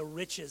and the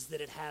riches that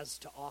it has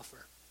to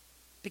offer.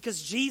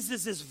 Because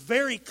Jesus is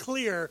very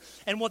clear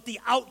in what the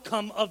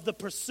outcome of the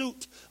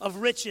pursuit of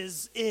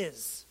riches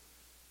is.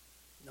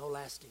 No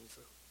lasting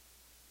fruit.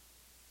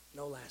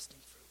 No lasting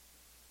fruit.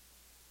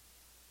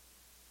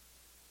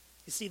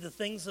 You see, the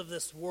things of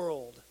this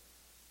world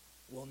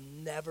will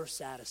never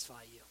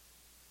satisfy you.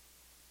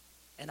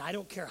 And I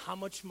don't care how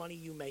much money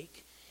you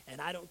make, and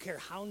I don't care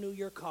how new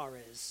your car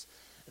is,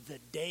 the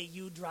day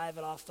you drive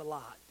it off the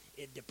lot,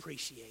 it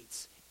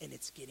depreciates. And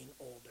it's getting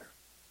older.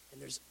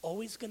 And there's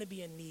always going to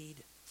be a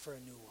need for a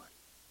new one.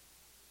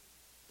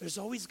 There's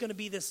always going to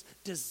be this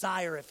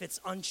desire, if it's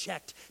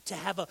unchecked, to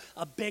have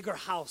a bigger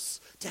house,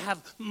 to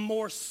have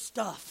more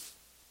stuff.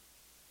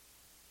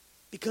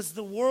 Because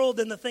the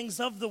world and the things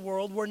of the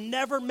world were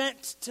never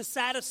meant to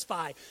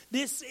satisfy.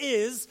 This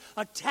is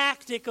a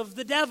tactic of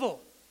the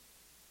devil.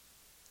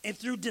 And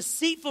through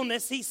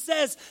deceitfulness, he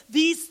says,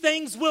 these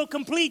things will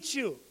complete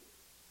you.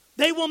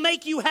 They will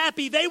make you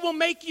happy. They will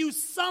make you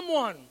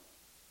someone.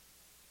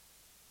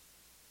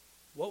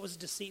 What was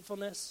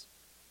deceitfulness?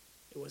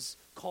 It was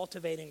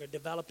cultivating or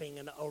developing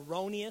an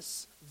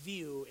erroneous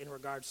view in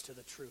regards to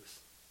the truth.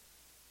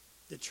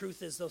 The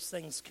truth is those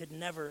things could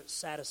never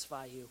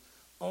satisfy you.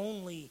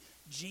 Only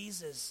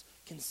Jesus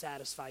can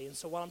satisfy you. And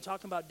so while I'm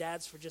talking about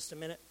dads for just a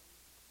minute,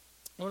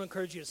 I want to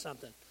encourage you to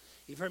something.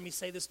 You've heard me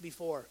say this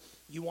before.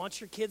 You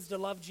want your kids to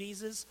love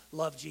Jesus?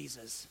 Love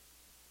Jesus.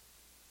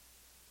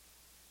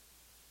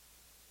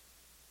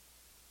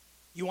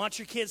 You want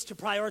your kids to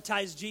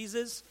prioritize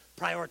Jesus?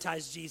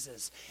 Prioritize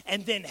Jesus.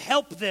 And then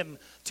help them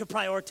to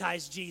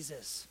prioritize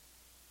Jesus.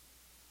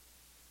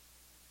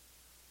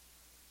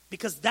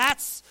 Because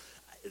that's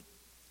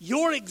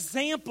your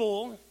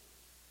example.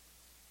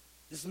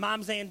 This is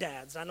moms and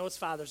dads. I know it's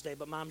Father's Day,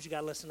 but moms, you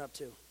got to listen up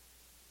too.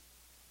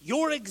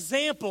 Your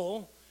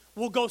example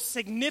will go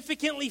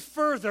significantly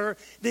further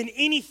than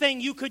anything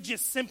you could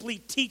just simply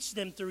teach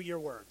them through your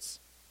words.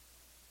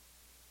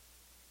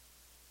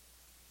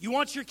 You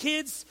want your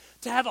kids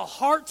to have a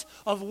heart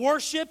of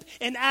worship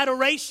and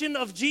adoration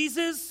of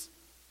Jesus?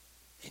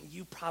 Then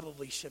you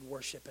probably should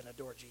worship and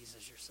adore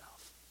Jesus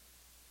yourself.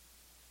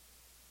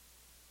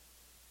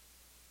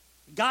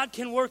 God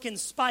can work in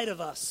spite of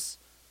us.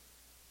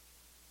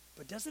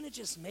 But doesn't it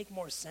just make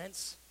more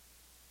sense,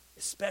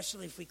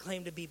 especially if we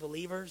claim to be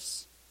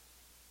believers,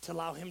 to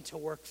allow him to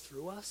work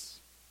through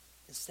us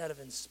instead of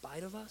in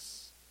spite of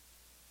us?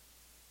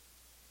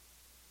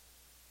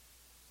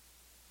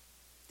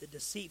 the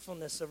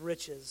deceitfulness of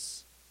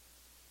riches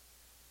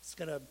is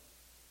going to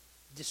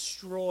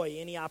destroy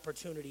any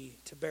opportunity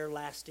to bear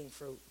lasting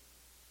fruit.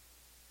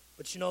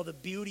 But you know, the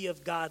beauty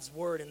of God's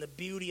word and the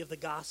beauty of the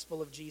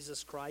gospel of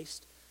Jesus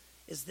Christ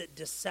is that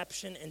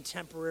deception and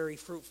temporary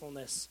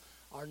fruitfulness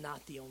are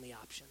not the only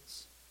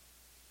options.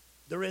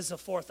 There is a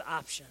fourth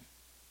option.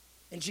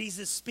 And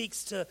Jesus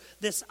speaks to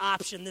this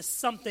option,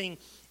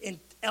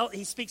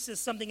 he speaks to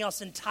something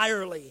else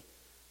entirely.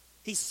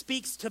 He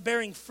speaks to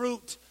bearing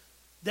fruit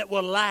that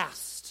will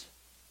last.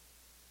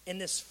 And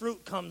this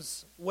fruit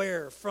comes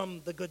where?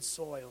 From the good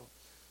soil.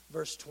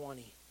 Verse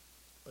 20.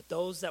 But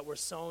those that were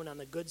sown on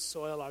the good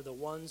soil are the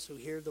ones who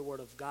hear the word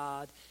of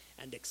God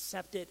and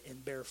accept it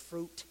and bear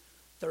fruit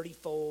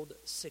 30-fold,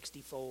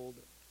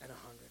 60-fold, and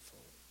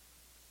 100-fold.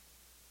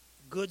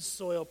 Good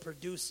soil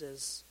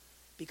produces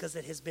because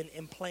it has been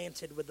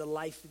implanted with the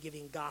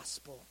life-giving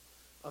gospel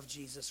of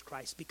Jesus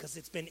Christ, because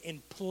it's been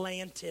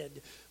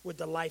implanted with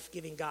the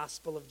life-giving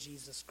gospel of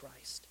Jesus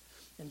Christ.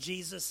 And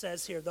Jesus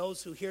says here,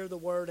 those who hear the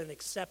word and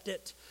accept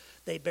it,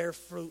 they bear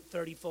fruit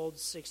 30-fold,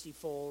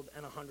 60-fold,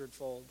 and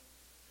 100-fold.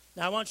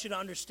 Now, I want you to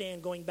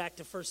understand, going back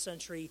to first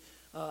century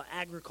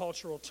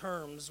agricultural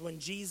terms, when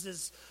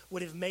Jesus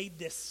would have made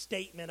this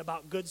statement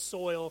about good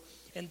soil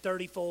and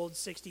 30-fold,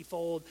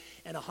 60-fold,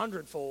 and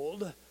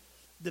 100-fold,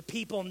 the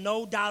people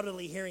no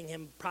doubtedly hearing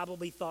him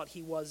probably thought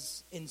he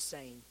was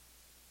insane.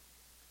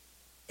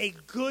 A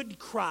good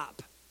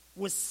crop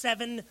was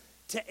 7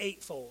 to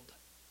 8-fold.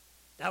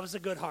 That was a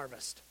good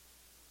harvest.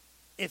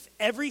 If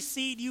every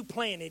seed you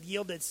planted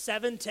yielded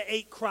 7 to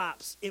 8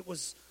 crops, it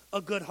was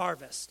a good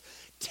harvest.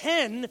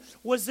 10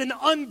 was an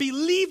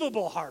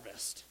unbelievable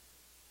harvest.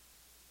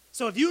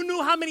 So if you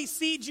knew how many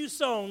seeds you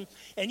sown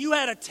and you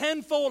had a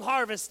 10-fold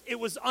harvest, it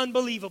was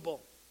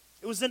unbelievable.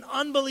 It was an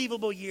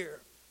unbelievable year.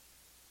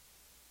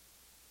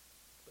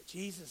 But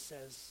Jesus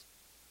says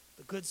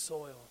the good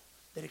soil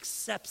that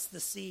accepts the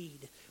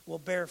seed will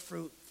bear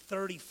fruit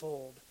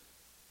 30-fold,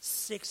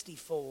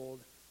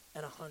 60-fold,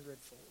 and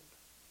 100-fold.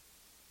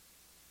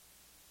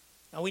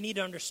 Now we need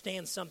to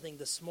understand something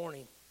this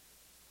morning.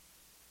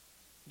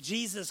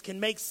 Jesus can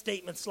make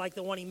statements like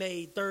the one he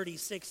made, 30,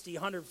 60,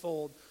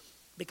 100-fold,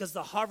 because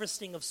the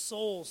harvesting of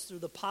souls through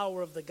the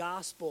power of the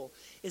gospel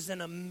is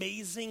an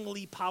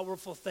amazingly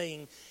powerful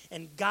thing.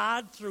 And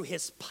God, through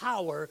his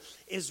power,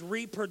 is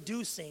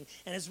reproducing.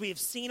 And as we have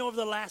seen over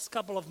the last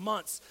couple of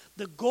months,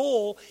 the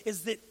goal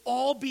is that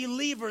all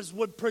believers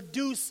would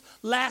produce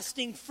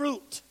lasting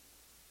fruit.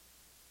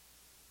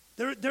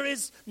 There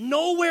is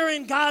nowhere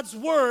in God's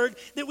word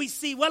that we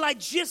see, well, I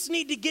just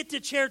need to get to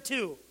chair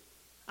 2.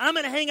 I'm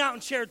going to hang out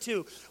in chair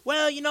 2.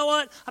 Well, you know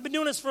what? I've been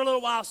doing this for a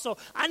little while, so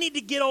I need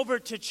to get over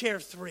to chair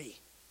 3.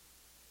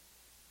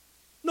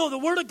 No, the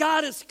word of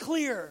God is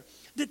clear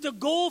that the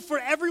goal for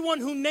everyone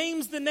who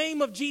names the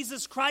name of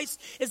Jesus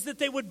Christ is that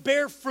they would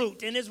bear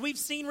fruit. And as we've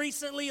seen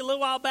recently, a little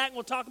while back, and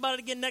we'll talk about it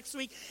again next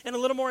week and a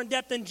little more in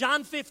depth, in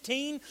John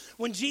 15,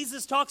 when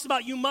Jesus talks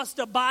about you must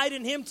abide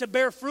in him to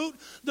bear fruit,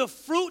 the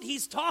fruit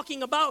he's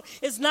talking about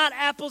is not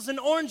apples and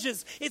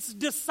oranges. It's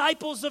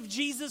disciples of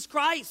Jesus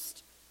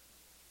Christ.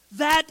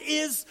 That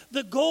is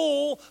the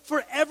goal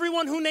for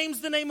everyone who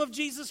names the name of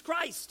Jesus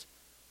Christ.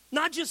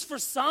 Not just for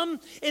some.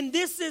 And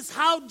this is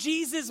how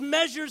Jesus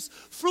measures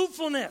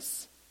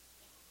fruitfulness.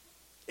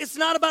 It's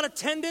not about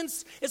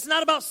attendance. It's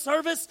not about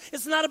service.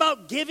 It's not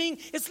about giving.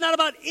 It's not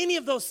about any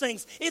of those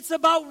things. It's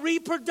about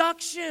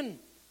reproduction.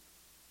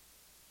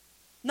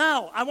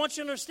 Now, I want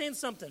you to understand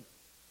something.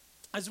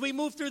 As we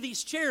move through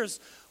these chairs,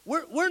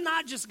 we're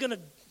not just going to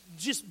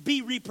just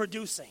be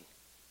reproducing.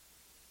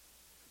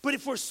 But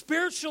if we're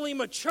spiritually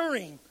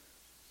maturing,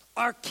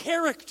 our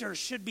character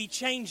should be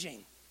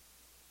changing.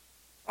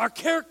 Our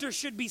character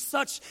should be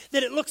such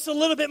that it looks a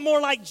little bit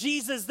more like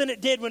Jesus than it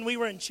did when we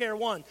were in chair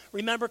 1.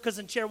 Remember, because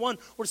in chair 1,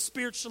 we're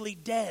spiritually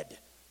dead.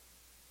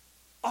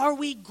 Are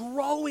we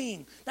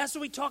growing? That's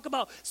what we talk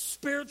about,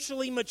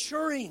 spiritually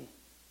maturing.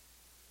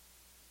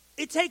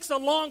 It takes a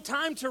long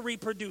time to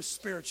reproduce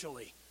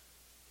spiritually.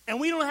 And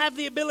we don't have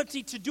the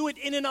ability to do it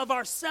in and of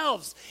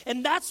ourselves.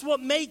 And that's what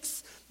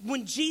makes,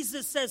 when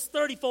Jesus says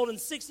 30-fold and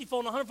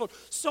 60-fold and 100-fold,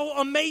 so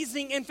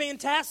amazing and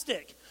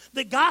fantastic.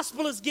 The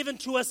gospel is given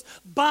to us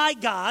by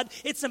God.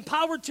 It's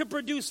empowered to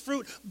produce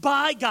fruit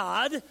by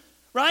God,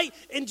 right?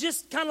 And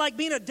just kind of like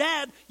being a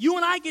dad, you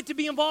and I get to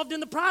be involved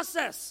in the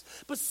process.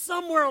 But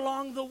somewhere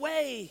along the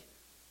way,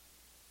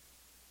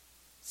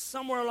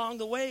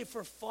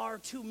 for far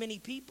too many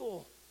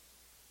people,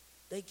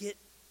 they get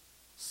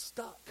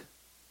stuck.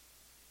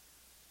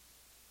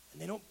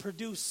 And they don't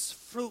produce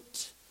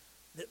fruit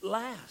that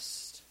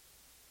lasts.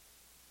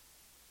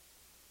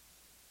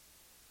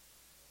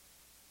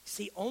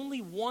 See, only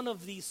one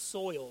of these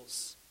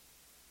soils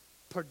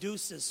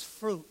produces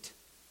fruit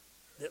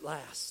that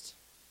lasts.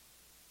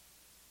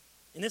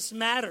 And this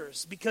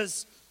matters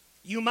because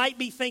you might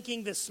be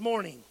thinking this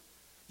morning,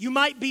 you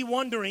might be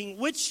wondering,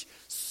 which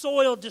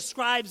soil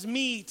describes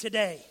me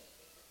today?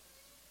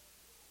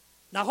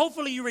 Now,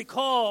 hopefully you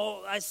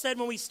recall, I said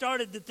when we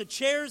started that the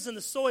chairs and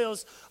the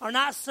soils are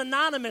not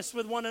synonymous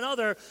with one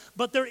another,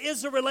 but there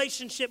is a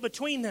relationship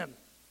between them.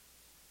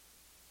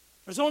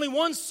 There's only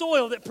one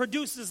soil that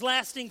produces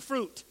lasting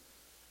fruit.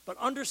 But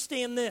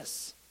understand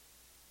this,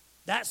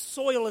 that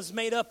soil is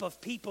made up of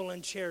people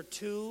in chair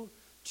 2,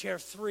 chair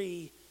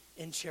 3,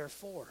 and chair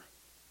 4.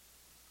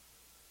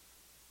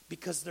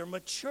 Because they're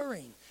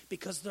maturing,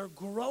 because they're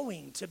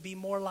growing to be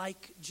more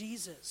like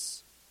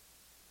Jesus.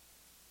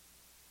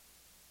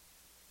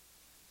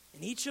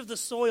 And each of the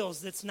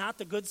soils that's not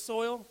the good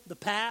soil, the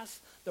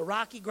path, the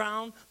rocky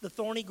ground, the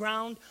thorny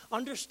ground,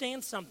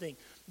 understand something.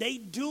 They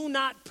do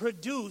not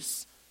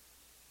produce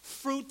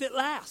fruit that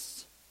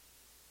lasts.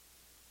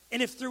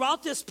 And if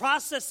throughout this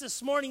process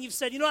this morning you've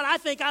said, you know what, I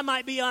think I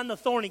might be on the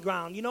thorny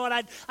ground. You know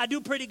what, I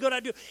do pretty good, I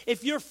do.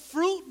 If your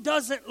fruit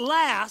doesn't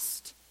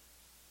last,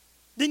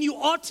 then you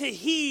ought to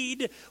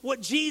heed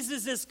what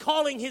Jesus is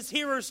calling his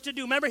hearers to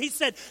do. Remember, he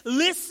said,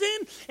 listen,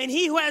 and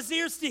he who has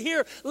ears to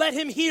hear, let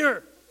him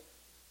hear.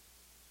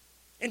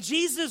 And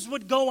Jesus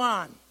would go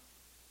on.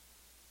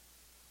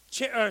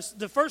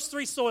 The first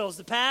 3 soils,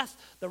 the path,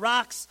 the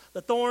rocks,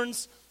 the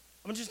thorns,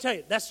 I'm going to just tell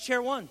you, that's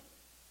chair 1.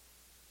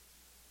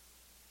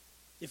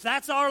 If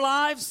that's our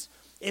lives,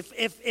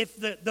 if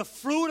the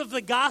fruit of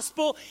the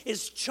gospel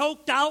is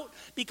choked out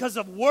because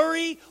of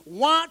worry,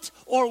 want,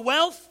 or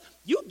wealth,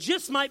 you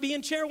just might be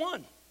in chair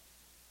 1.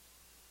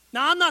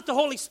 Now, I'm not the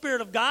Holy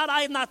Spirit of God.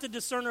 I am not the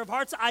discerner of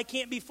hearts. I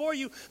can't be for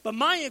you. But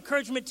my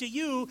encouragement to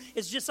you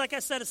is just like I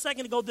said a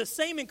second ago, the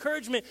same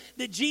encouragement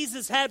that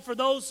Jesus had for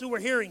those who were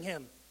hearing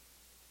him.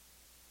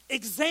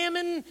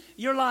 Examine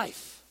your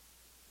life.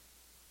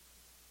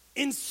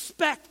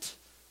 Inspect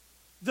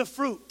the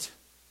fruit.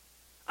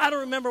 I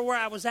don't remember where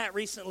I was at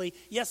recently.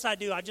 Yes, I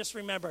do. I just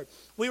remembered.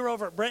 We were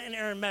over at Brent and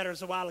Aaron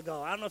Metters a while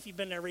ago. I don't know if you've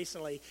been there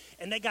recently.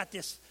 And they got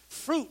this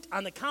fruit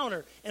on the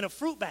counter in a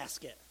fruit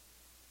basket.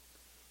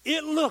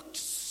 It looked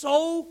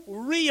so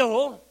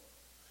real,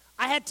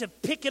 I had to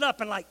pick it up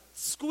and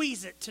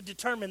squeeze it to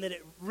determine that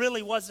it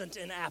really wasn't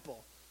an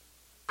apple.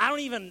 I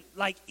don't even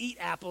eat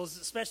apples,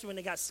 especially when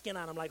they got skin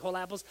on them like whole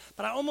apples,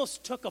 but I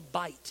almost took a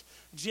bite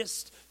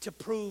just to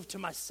prove to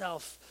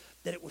myself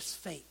that it was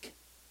fake.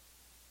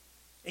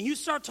 And you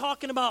start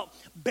talking about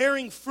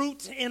bearing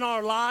fruit in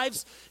our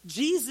lives,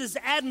 Jesus'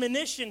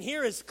 admonition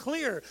here is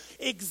clear.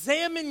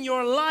 Examine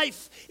your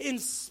life,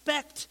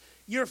 inspect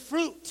your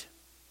fruit.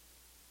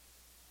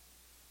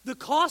 The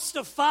cost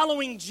of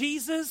following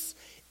Jesus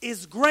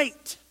is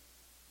great.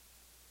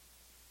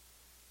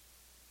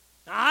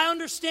 Now, I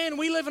understand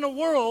we live in a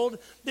world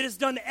that has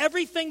done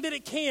everything that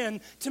it can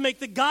to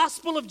make the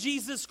gospel of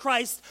Jesus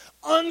Christ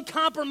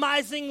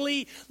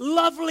uncompromisingly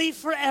lovely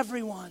for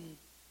everyone.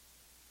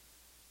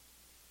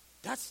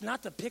 That's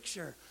not the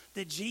picture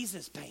that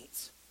Jesus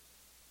paints.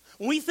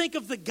 When we think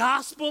of the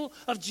gospel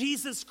of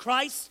Jesus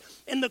Christ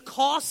and the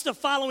cost of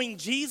following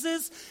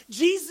Jesus,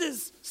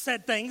 Jesus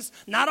said things,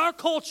 not our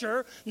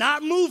culture,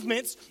 not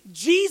movements.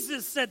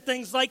 Jesus said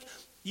things like,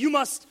 you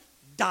must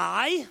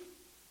die,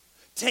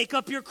 take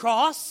up your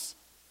cross,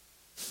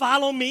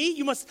 follow me.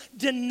 You must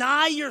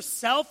deny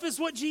yourself is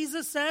what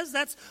Jesus says.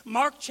 That's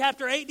Mark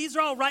chapter 8. These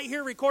are all right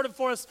here recorded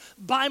for us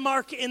by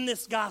Mark in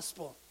this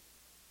gospel.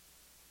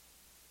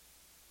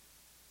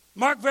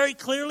 Mark very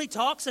clearly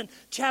talks in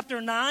chapter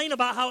 9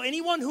 about how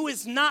anyone who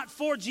is not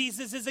for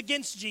Jesus is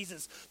against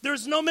Jesus.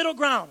 There's no middle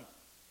ground.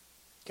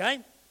 Okay?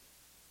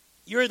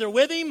 You're either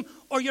with him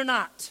or you're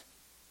not.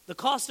 The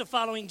cost of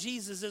following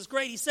Jesus is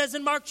great. He says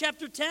in Mark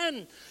chapter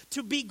 10,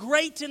 to be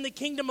great in the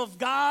kingdom of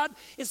God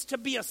is to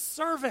be a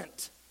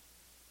servant.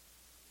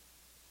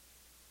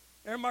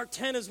 There in Mark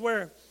 10 is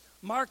where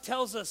Mark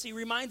tells us, he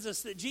reminds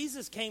us that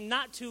Jesus came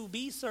not to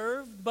be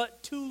served,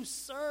 but to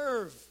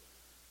serve.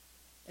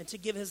 And to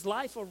give his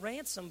life a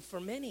ransom for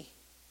many.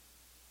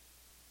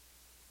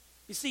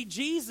 You see,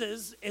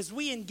 Jesus, as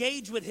we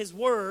engage with his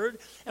word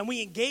and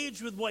we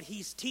engage with what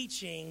he's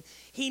teaching,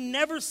 he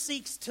never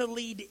seeks to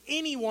lead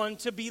anyone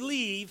to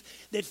believe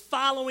that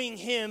following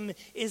him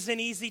is an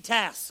easy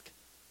task.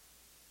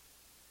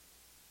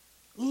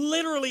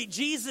 Literally,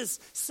 Jesus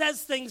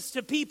says things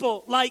to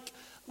people like,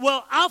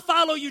 well, I'll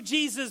follow you,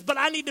 Jesus, but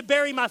I need to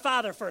bury my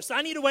father first.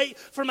 I need to wait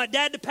for my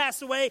dad to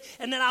pass away,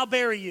 and then I'll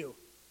bury you.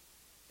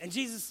 And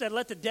Jesus said,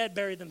 let the dead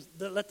bury them.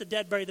 Let the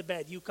dead bury the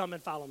bed. You come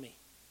and follow me.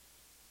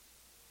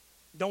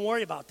 Don't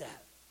worry about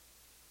that.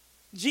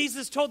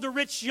 Jesus told the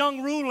rich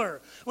young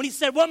ruler when he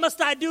said, what must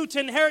I do to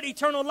inherit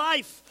eternal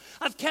life?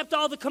 I've kept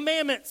all the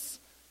commandments.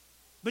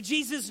 But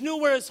Jesus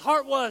knew where his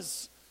heart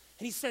was.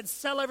 And he said,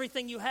 sell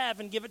everything you have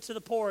and give it to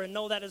the poor. And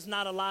no, that is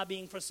not a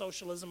lobbying for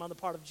socialism on the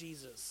part of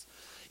Jesus.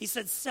 He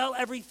said, sell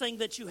everything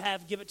that you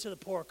have, give it to the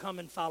poor. Come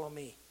and follow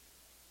me.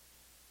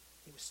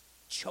 He was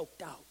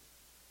choked out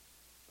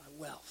by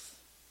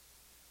wealth,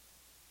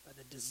 by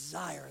the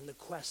desire and the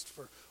quest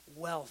for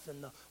wealth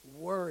and the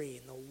worry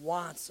and the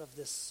wants of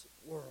this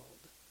world.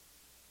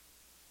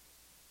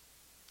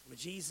 But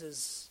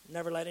Jesus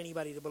never led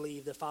anybody to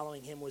believe that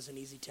following him was an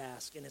easy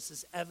task. And this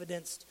is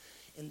evidenced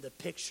in the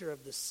picture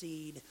of the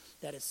seed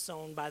that is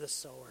sown by the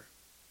sower.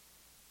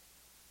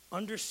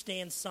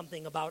 understand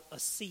something about a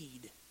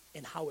seed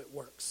and how it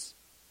works.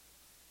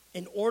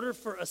 In order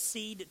for a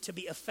seed to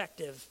be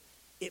effective,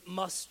 it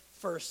must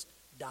first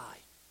die.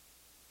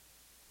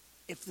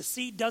 If the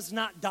seed does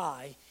not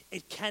die,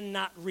 it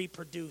cannot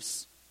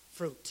reproduce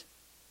fruit.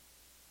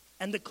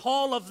 And the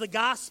call of the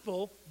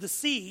gospel, the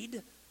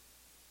seed,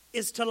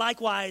 is to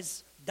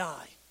likewise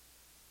die.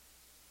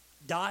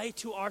 Die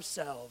to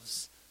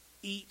ourselves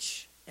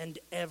each and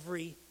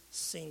every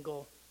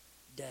single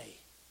day.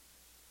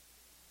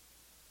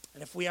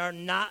 And if we are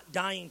not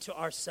dying to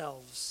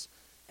ourselves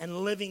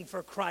and living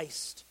for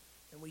Christ,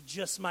 then we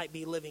just might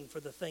be living for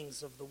the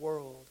things of the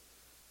world.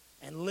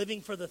 And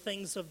living for the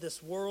things of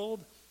this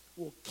world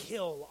will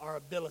kill our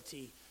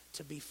ability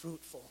to be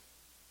fruitful.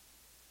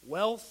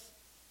 Wealth,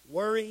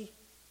 worry,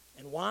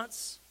 and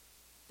wants,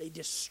 they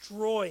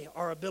destroy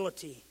our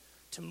ability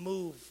to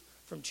move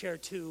from chair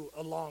 2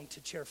 along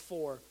to chair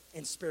 4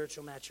 in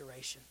spiritual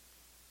maturation.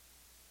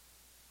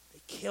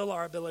 They kill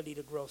our ability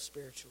to grow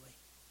spiritually.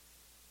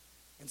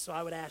 And so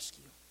I would ask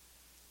you,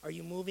 are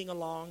you moving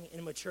along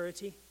in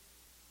maturity,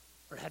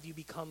 or have you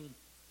become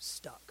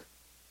stuck?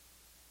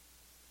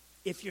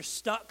 If you're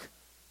stuck,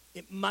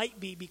 it might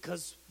be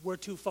because we're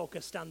too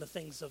focused on the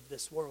things of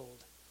this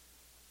world.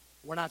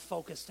 We're not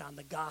focused on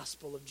the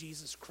gospel of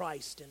Jesus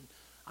Christ and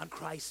on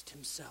Christ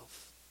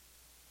himself.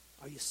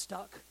 Are you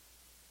stuck,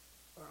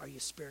 or are you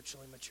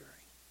spiritually maturing?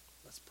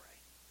 Let's pray.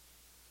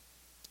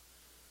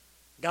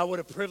 God, what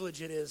a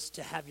privilege it is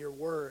to have your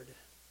word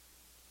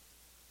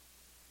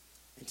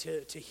and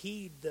to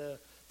heed the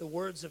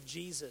words of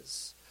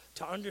Jesus,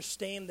 to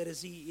understand that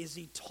as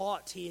he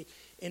taught, he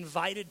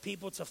invited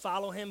people to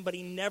follow him, but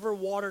he never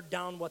watered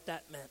down what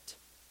that meant.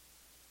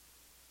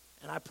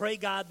 And I pray,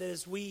 God, that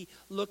as we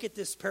look at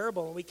this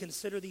parable and we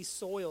consider these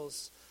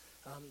soils,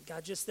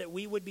 God, just that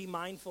we would be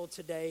mindful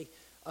today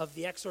of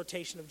the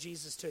exhortation of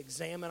Jesus to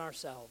examine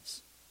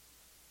ourselves.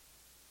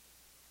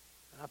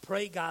 And I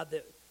pray, God,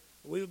 that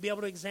we would be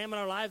able to examine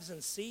our lives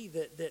and see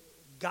that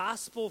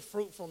gospel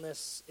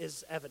fruitfulness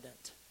is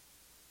evident.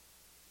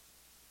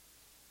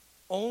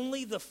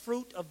 Only the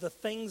fruit of the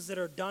things that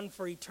are done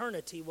for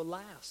eternity will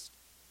last.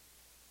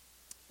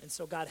 And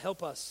so, God,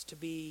 help us to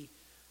be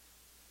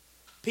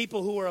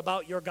people who are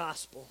about your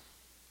gospel,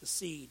 the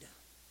seed.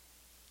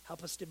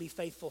 Help us to be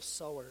faithful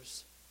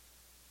sowers.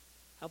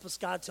 Help us,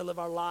 God, to live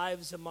our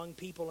lives among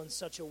people in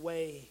such a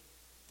way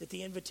that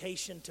the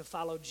invitation to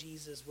follow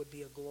Jesus would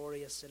be a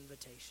glorious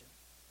invitation.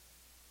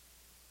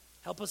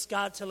 Help us,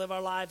 God, to live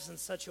our lives in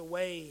such a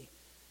way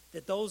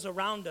that those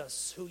around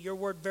us, who your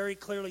word very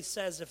clearly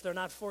says, if they're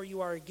not for you,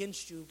 are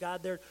against you,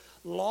 God, they're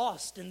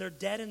lost and they're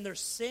dead in their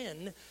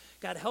sin.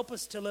 God, help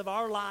us to live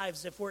our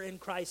lives, if we're in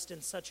Christ,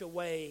 in such a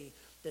way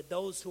that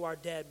those who are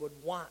dead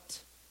would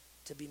want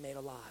to be made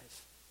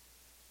alive.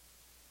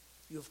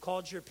 You have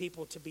called your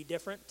people to be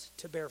different,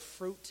 to bear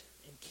fruit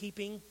in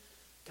keeping,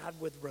 God,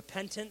 with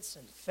repentance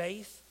and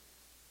faith.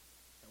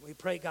 And we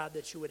pray, God,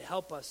 that you would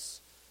help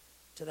us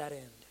to that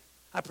end.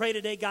 I pray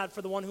today, God,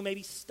 for the one who may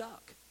be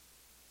stuck.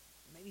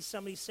 Maybe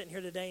somebody's sitting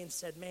here today and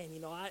said, man,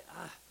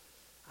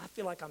 I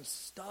feel like I'm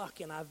stuck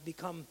and I've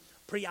become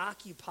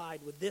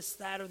preoccupied with this,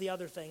 that, or the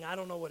other thing. I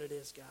don't know what it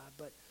is, God,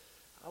 but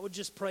I would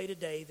just pray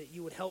today that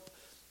you would help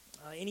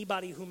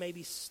anybody who may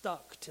be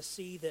stuck to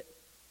see that,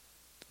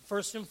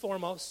 first and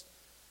foremost,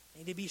 they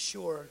need to be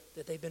sure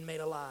that they've been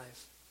made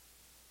alive,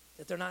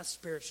 that they're not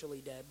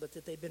spiritually dead, but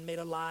that they've been made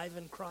alive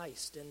in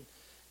Christ. And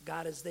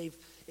God,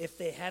 if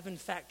they have in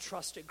fact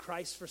trusted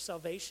Christ for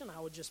salvation, I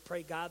would just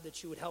pray, God,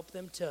 that you would help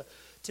them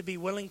to be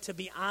willing to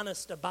be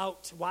honest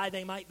about why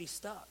they might be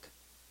stuck.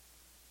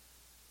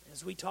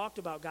 As we talked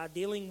about, God,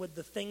 dealing with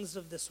the things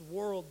of this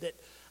world that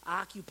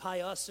occupy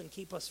us and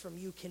keep us from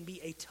you can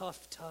be a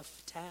tough,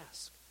 tough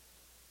task.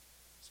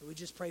 So we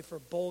just pray for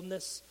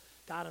boldness,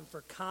 God, and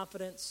for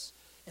confidence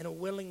and a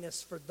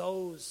willingness for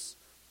those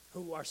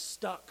who are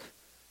stuck,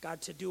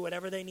 God, to do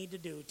whatever they need to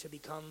do to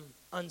become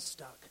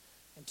unstuck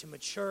and to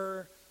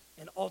mature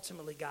and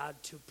ultimately, God,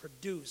 to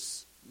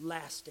produce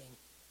lasting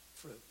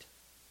fruit.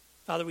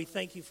 Father, we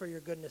thank you for your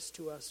goodness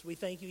to us. We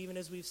thank you, even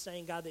as we've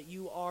saying, God, that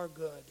you are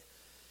good.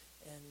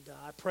 And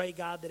I pray,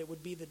 God, that it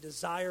would be the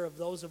desire of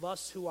those of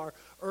us who are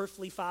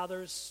earthly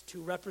fathers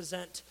to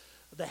represent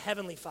the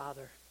heavenly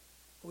Father,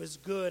 who is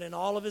good in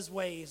all of his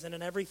ways and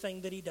in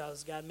everything that he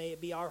does. God, may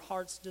it be our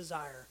heart's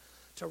desire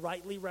to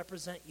rightly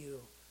represent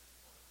you,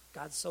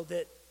 God, so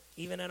that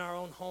even in our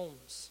own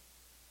homes,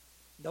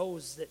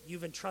 those that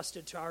you've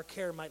entrusted to our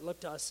care might look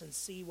to us and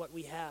see what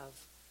we have,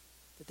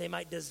 that they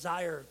might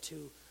desire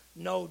to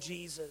know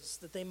Jesus,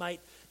 that they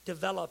might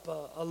develop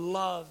a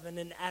love and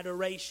an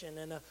adoration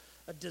and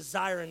a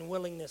desire and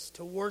willingness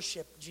to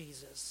worship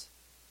Jesus.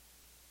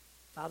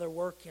 Father,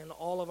 work in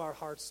all of our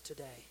hearts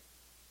today.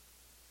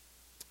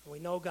 We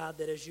know, God,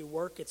 that as you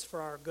work, it's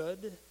for our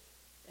good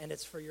and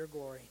it's for your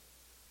glory.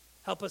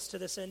 Help us to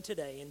this end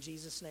today. In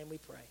Jesus' name we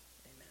pray.